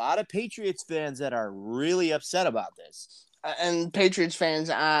there's a lot of Patriots fans that are really upset about this. And Patriots fans,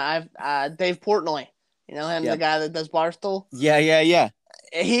 Dave Portnoy, you know him, the guy that does Barstool? Yeah.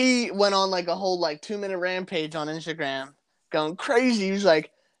 He went on like a whole 2-minute rampage on Instagram going crazy. He's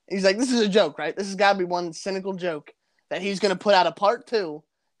like, this is a joke, right? This has got to be one cynical joke that he's going to put out a part 2.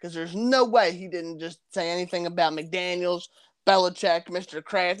 Because there's no way he didn't just say anything about McDaniels, Belichick, Mr.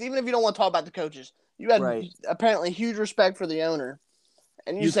 Kraft. Even if you don't want to talk about the coaches, you had apparently huge respect for the owner,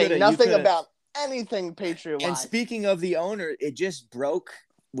 and you say nothing about anything Patriot-wise. And speaking of the owner, it just broke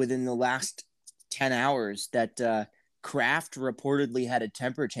within the last 10 hours that Kraft reportedly had a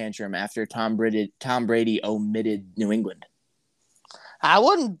temper tantrum after Tom Brady omitted New England. I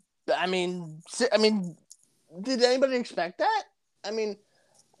wouldn't. I mean, did anybody expect that? I mean,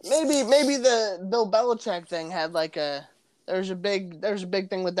 maybe the Bill Belichick thing had like there's a big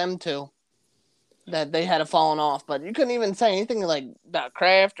thing with them too, that they had a falling off. But you couldn't even say anything like about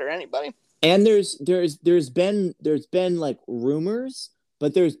Kraft or anybody. And there's been like rumors,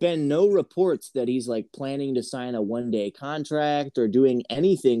 but there's been no reports that he's like planning to sign a 1-day contract or doing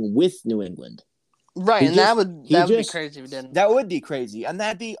anything with New England. Right, and that would be crazy if he didn't. That would be crazy, and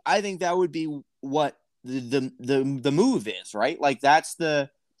I think that would be what the move is, right? Like that's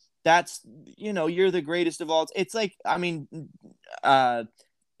you're the greatest of all. It's like, I mean,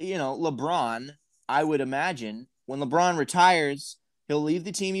 LeBron. I would imagine when LeBron retires, he'll leave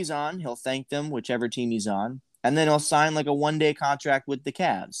the team he's on. He'll thank them, whichever team he's on, and then he'll sign like a 1-day contract with the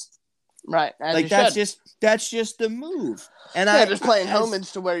Cavs. Right, like that's just the move, and just playing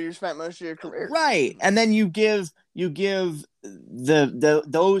homage to where you spent most of your career, right? And then you give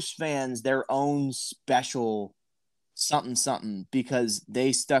those fans their own special something because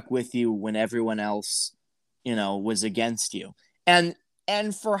they stuck with you when everyone else, was against you, and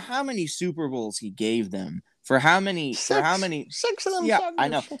for how many Super Bowls he gave them, for how many 6 of them, yeah, I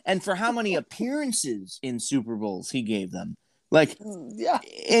know, and for how many appearances in Super Bowls he gave them. Like, yeah,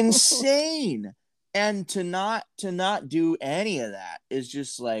 insane. And to not do any of that is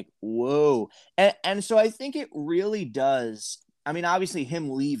just like, whoa. And so I think it really does. I mean, obviously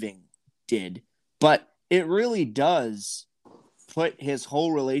him leaving did, but it really does put his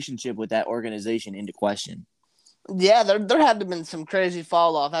whole relationship with that organization into question. Yeah, there had to have been some crazy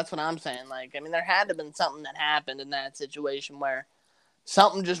fall off. That's what I'm saying. Like, I mean, there had to have been something that happened in that situation where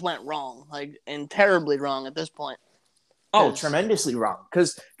something just went wrong, like, and terribly wrong at this point. Oh, tremendously wrong.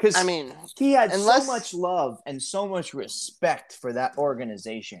 Because I mean, he had so much love and so much respect for that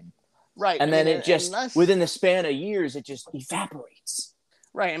organization. Right. And then within the span of years, it just evaporates.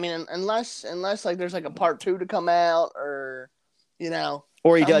 Right. I mean, unless like there's like a part 2 to come out, or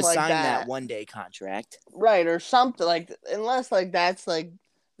or he does sign that 1-day contract. Right, or something like, unless like that's like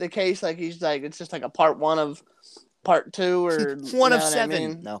the case, like he's like, it's just like a part 1 of part 2 or 1 of 7. I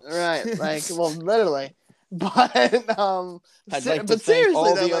mean? No. Right. Like, well, literally. But I'd like to thank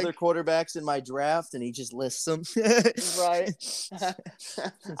all the other quarterbacks in my draft, and he just lists them. Right.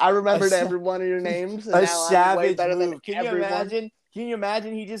 I remembered every one of your names. And a now savage I'm way better move. Than everyone. Can you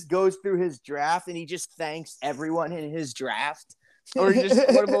imagine? He just goes through his draft and he just thanks everyone in his draft. Or he just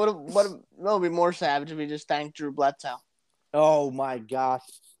what would be more savage if he just thanked Drew Bledsoe? Oh my gosh.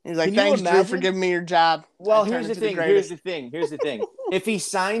 He's like, thanks, Drew, for giving me your job. Well, here's the thing. If he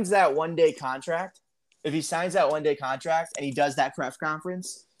signs that 1-day contract. And he does that press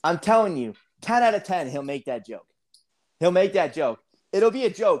conference, I'm telling you, 10 out of 10, he'll make that joke. It'll be a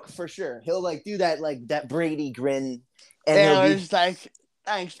joke for sure. He'll like do that, like that Brady grin. And he's like,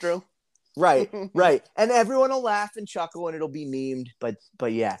 thanks, Drew. Right. And everyone will laugh and chuckle and it'll be memed.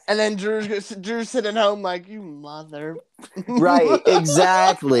 But yeah. And then Drew's sitting home like, you mother. Right.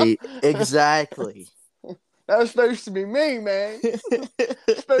 Exactly. That was supposed to be me, man.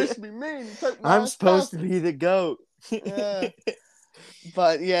 It's supposed to be me. I'm supposed to be the GOAT. Yeah.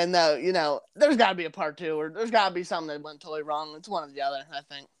 But yeah, no, there's got to be a part 2, or there's got to be something that went totally wrong. It's one or the other, I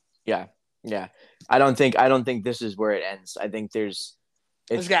think. Yeah. I don't think this is where it ends. I think there's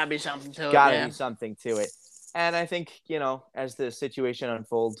got to be something to it. Got to be something to it. And I think, as the situation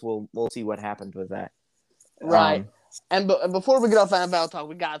unfolds, we'll see what happens with that. Right. And before we get off NFL talk,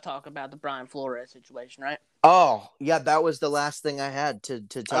 we got to talk about the Brian Flores situation, right? Oh, yeah, that was the last thing I had to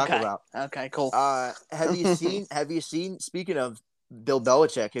talk about. Okay, cool. Have you seen, speaking of Bill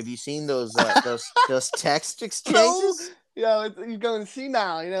Belichick, have you seen those text exchanges? Yeah, you're going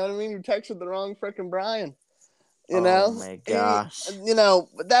senile, you know what I mean? You texted the wrong freaking Brian. Oh my gosh.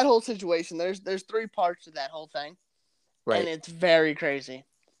 That whole situation, there's 3 parts to that whole thing. Right. And it's very crazy.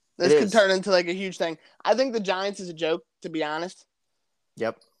 This could turn into like a huge thing. I think the Giants is a joke, to be honest.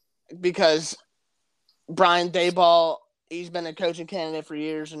 Yep. Because Brian Daboll, he's been a coaching candidate for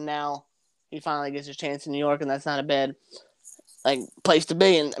years, and now he finally gets his chance in New York, and that's not a bad place to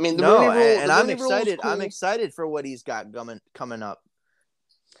be. And I mean, I'm excited. Cool. I'm excited for what he's got coming up.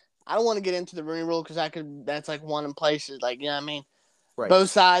 I don't want to get into the Rooney Rule because that's like one in places, like, you know what I mean? Right. Both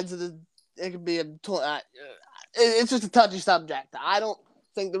sides of it could be it's just a touchy subject. I don't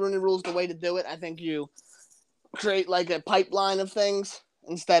think the Rooney Rule is the way to do it. I think you create like a pipeline of things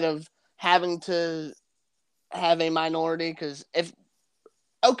instead of having to have a minority, because if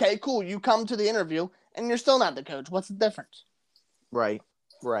okay, cool. You come to the interview and you're still not the coach. What's the difference? Right.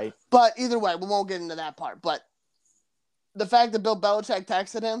 But either way, we won't get into that part. But the fact that Bill Belichick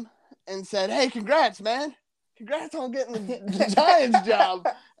texted him and said, "Hey, congrats, man. Congrats on getting the Giants job."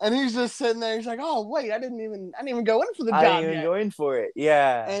 And he's just sitting there. He's like, "Oh, wait, I didn't even go in for the job I didn't even yet." go in for it.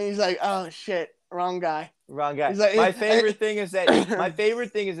 Yeah. And he's like, "Oh shit, wrong guy." Wrong guy. He's like- my favorite thing is at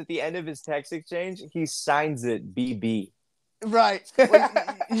the end of his text exchange, he signs it BB. Right.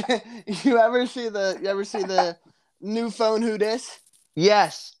 You ever see the new phone who dis?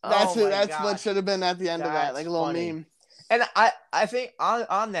 Yes. That's Oh my that's God. what should have been at the end of that, That's like a little funny. meme. And I think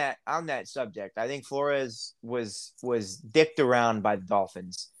on that subject, I think Flores was dicked around by the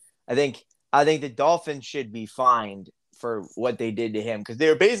Dolphins. I think the Dolphins should be fined for what they did to him, because they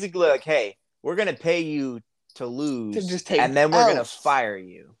were basically like, "Hey, we're gonna pay you to lose, To just take and then we're gonna L's. fire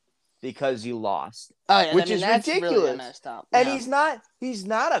you because you lost." Oh yeah, Which is that's ridiculous. Really messed up. And Yeah. he's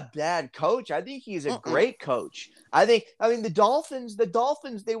not a bad coach. I think he's a great coach. I mean the Dolphins,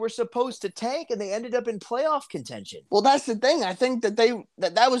 they were supposed to tank and they ended up in playoff contention. Well, that's the thing. I think that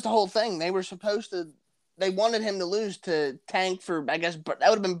that was the whole thing. They were supposed to. They wanted him to lose to tank for. I guess that would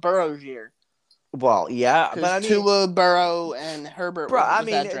have been Burrow's year. Well, yeah, but I Because mean, Tua, Burrow, and Herbert. bro, I was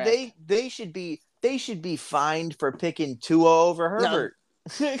mean, that draft. they should be fined for picking Tua over Herbert.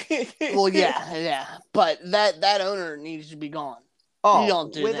 Well, yeah, but that owner needs to be gone. Oh, You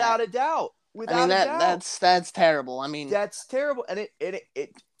don't do without that. a doubt. I mean that's terrible. I mean, That's terrible, and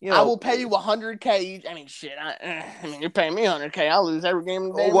it I will pay you $100K each. I mean, shit. I mean, you're paying me $100K. I'll lose every game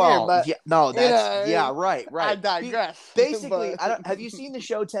of the damn year. But yeah, no, that's you know, right. I digress. Basically, But- have you seen the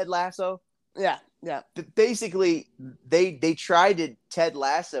show Ted Lasso? Yeah. Basically, they tried to Ted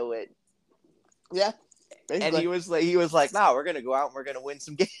Lasso it, Yeah. and Basically. he was like, "No, we're gonna go out and we're gonna win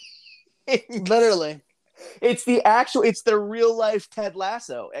some games." Literally. It's the real life Ted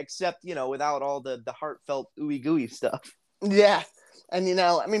Lasso, except without all the heartfelt ooey gooey stuff. Yeah. And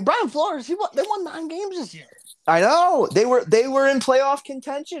I mean, Brian Flores, they won 9 games this year. I know they were in playoff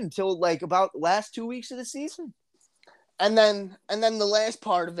contention till like about last 2 weeks of the season. And then the last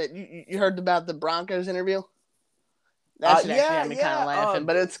part of it, you heard about the Broncos interview? That should actually have me kind of laughing,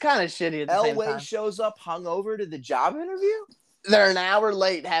 but it's kind of shitty at the same Elway time. shows up hungover to the job interview. They're an hour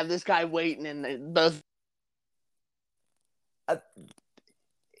late, have this guy waiting, and they both.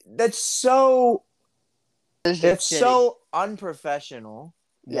 That's so It's so unprofessional.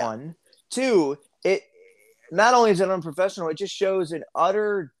 Yeah. 1, 2, it not only is it unprofessional, it just shows an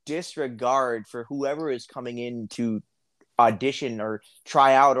utter disregard for whoever is coming in to audition or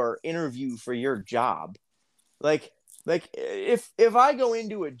try out or interview for your job. Like if I go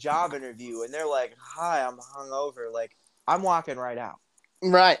into a job interview and they're like, "Hi, I'm hungover," like I'm walking right out.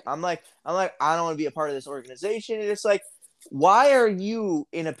 right. I'm like, I don't want to be a part of this organization. And it's like, why are you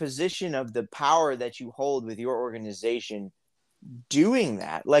in a position of the power that you hold with your organization doing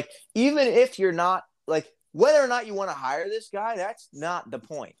that? Like, even if you're not, like, whether or not you want to hire this guy, that's not the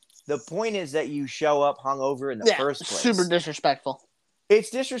point. The point is that you show up hungover in the first place. Super disrespectful. It's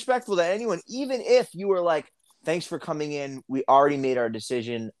disrespectful to anyone, even if you were like, "Thanks for coming in. We already made our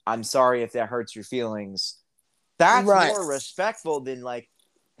decision. I'm sorry if that hurts your feelings." That's Right. more respectful than like,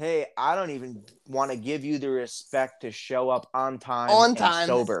 "Hey, I don't even want to give you the respect to show up on time, On and time,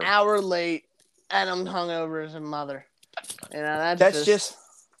 sober." hour late, and I'm hungover as a mother. That's just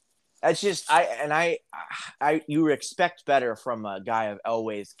you expect better from a guy of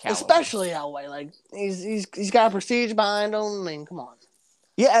Elway's caliber. especially Elway. Like he's got a prestige behind him. I mean, come on.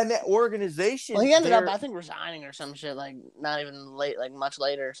 Yeah, and that organization. Well, he ended up, I think, resigning or some shit. Like not even late, like much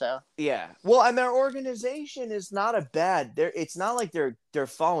later. So Yeah. Well, and their organization is not a bad. It's not like they're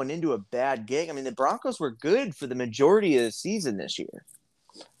falling into a bad gig. I mean, the Broncos were good for the majority of the season this year.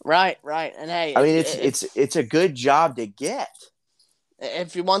 right. And hey, I mean, it's a good job to get.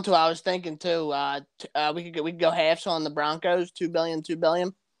 if you want to, I was thinking too. We could go halves on the Broncos. $2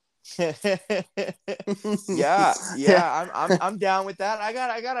 billion. yeah. I'm down with that. I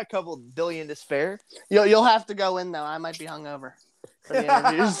got a couple billion to spare. You'll have to go in though. I might be hungover for the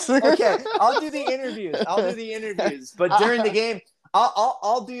interviews. Okay, I'll do the interviews. But during the game,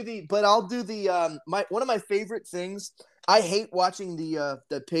 I'll do the one of my favorite things. I hate watching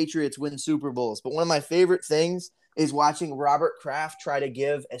the Patriots win Super Bowls, but one of my favorite things is watching Robert Kraft try to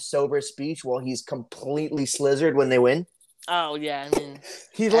give a sober speech while he's completely slizzard when they win. Oh yeah, I mean,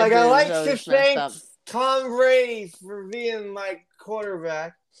 He's like, "I like so to it's messed thank up. Tom Brady for being my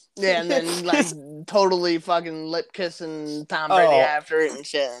quarterback." Yeah, and then like totally fucking lip kissing Tom Brady Oh. after it and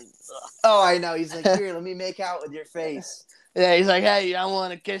shit. Oh, I know. He's like, "Here, let me make out with your face." Yeah, he's like, "Hey, I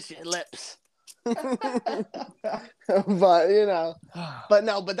want to kiss your lips." But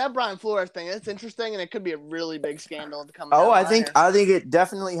but that Brian Flores thing, it's interesting, and it could be a really big scandal to come. Oh, down the line here. I think it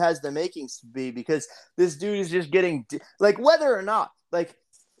definitely has the makings to be, because this dude is just getting like, whether or not, like,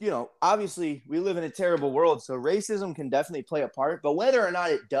 obviously we live in a terrible world, so racism can definitely play a part, but whether or not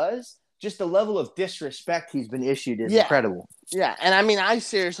it does, just the level of disrespect he's been issued is incredible. Yeah, and I mean, I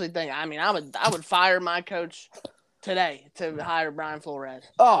seriously think, I would fire my coach today to hire Brian Flores.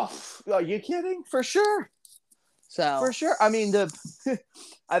 Oh, are you kidding? For sure. So for sure. I mean,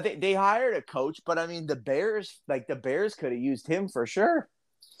 I think they hired a coach, but I mean, the Bears could have used him for sure.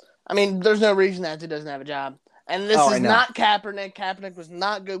 I mean, there's no reason that he doesn't have a job. And this is not Kaepernick. Kaepernick was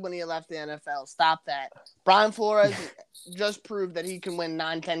not good when he left the NFL. Stop that. Brian Flores just proved that he can win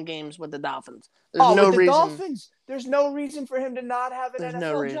 9-10 games with the Dolphins. There's no reason. Dolphins, there's no reason for him to not have an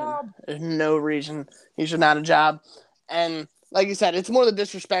NFL job. There's no reason he should not have a job. And like you said, it's more the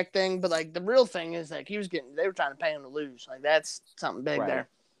disrespect thing, but like the real thing is like they were trying to pay him to lose. Like that's something big there.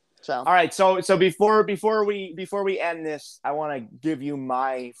 So all right, so before we end this, I want to give you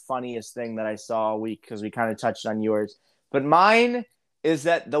my funniest thing that I saw all week, because we kind of touched on yours. But mine is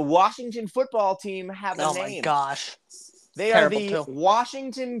that the Washington football team have a name. Oh my gosh. They are the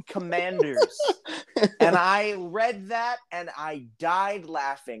Washington Commanders. And I read that and I died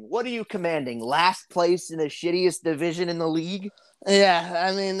laughing. What are you commanding? Last place in the shittiest division in the league? Yeah,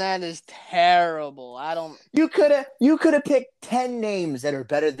 I mean, that is terrible. You could have picked 10 names that are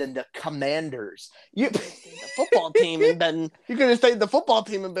better than the Commanders. The football team you could have stayed the football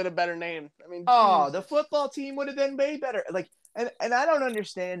team and been a better name. I mean, the football team would have been way better. Like, and I don't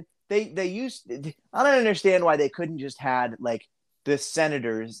understand. I don't understand why they couldn't just had like the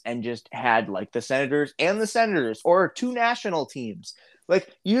Senators and just had like the Senators and the Senators, or two national teams.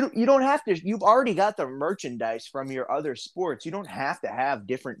 Like you don't have to. You've already got the merchandise from your other sports. You don't have to have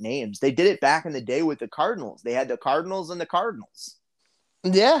different names. They did it back in the day with the Cardinals. They had the Cardinals and the Cardinals.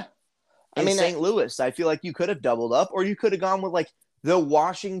 Yeah, in St. Louis, I feel like you could have doubled up, or you could have gone with like the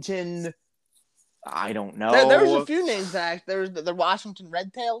Washington. I don't know. There was a few names that there's the Washington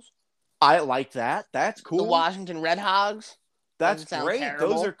Red Tails. I like that. That's cool. The Washington Red Hogs. That's great.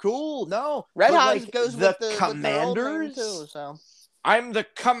 Terrible. Those are cool. No, Red Hogs goes the with the Commanders too. So I'm the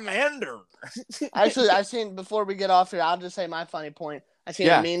Commander. Actually, I've seen, before we get off here, I'll just say my funny point. I seen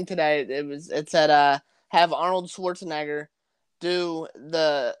a meme today. It said have Arnold Schwarzenegger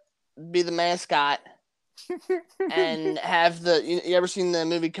be the mascot and have you ever seen the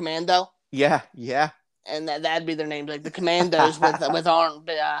movie Commando? Yeah. And that'd be their names, like the Commandos with Arnold.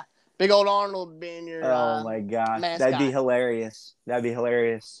 Big old Arnold being your oh my gosh, mascot. That'd be hilarious.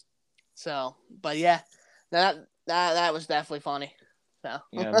 So, but yeah, that was definitely funny. So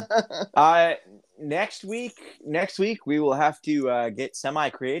yeah. Next week we will have to get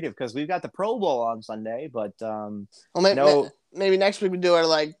semi-creative, because we've got the Pro Bowl on Sunday. But maybe next week we do our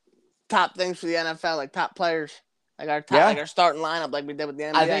like top things for the NFL, like top players. Like our starting lineup, like we did with the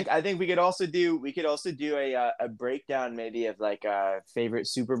NBA. I think we could also do a breakdown maybe of like favorite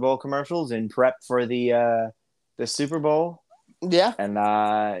Super Bowl commercials in prep for the Super Bowl. Yeah,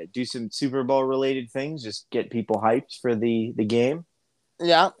 and do some Super Bowl related things, just get people hyped for the game.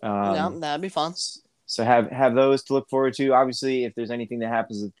 Yeah, that'd be fun. So have those to look forward to. Obviously, if there's anything that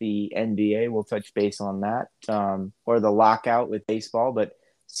happens with the NBA, we'll touch base on that, or the lockout with baseball, but.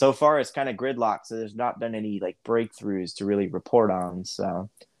 So far, it's kind of gridlock, so there's not been any like breakthroughs to really report on. So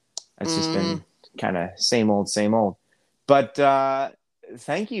it's just been kind of same old. But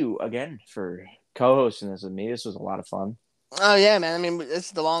thank you again for co-hosting this with me. This was a lot of fun. Oh yeah, man. I mean, this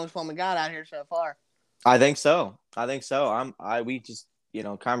is the longest one we got out here so far. I think so. We just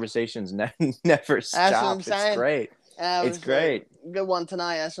conversations never stop. That's what I'm saying. It's great. It's great. Good one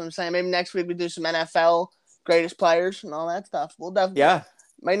tonight. That's what I'm saying. Maybe next week we do some NFL greatest players and all that stuff. We'll definitely.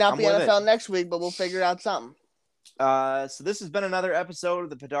 May not be NFL next week, but we'll figure out something. So this has been another episode of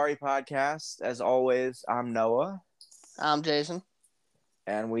the Padari Podcast. As always, I'm Noah. I'm Jason.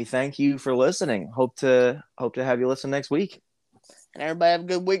 And we thank you for listening. Hope to have you listen next week. And everybody have a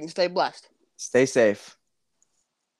good week and stay blessed. Stay safe.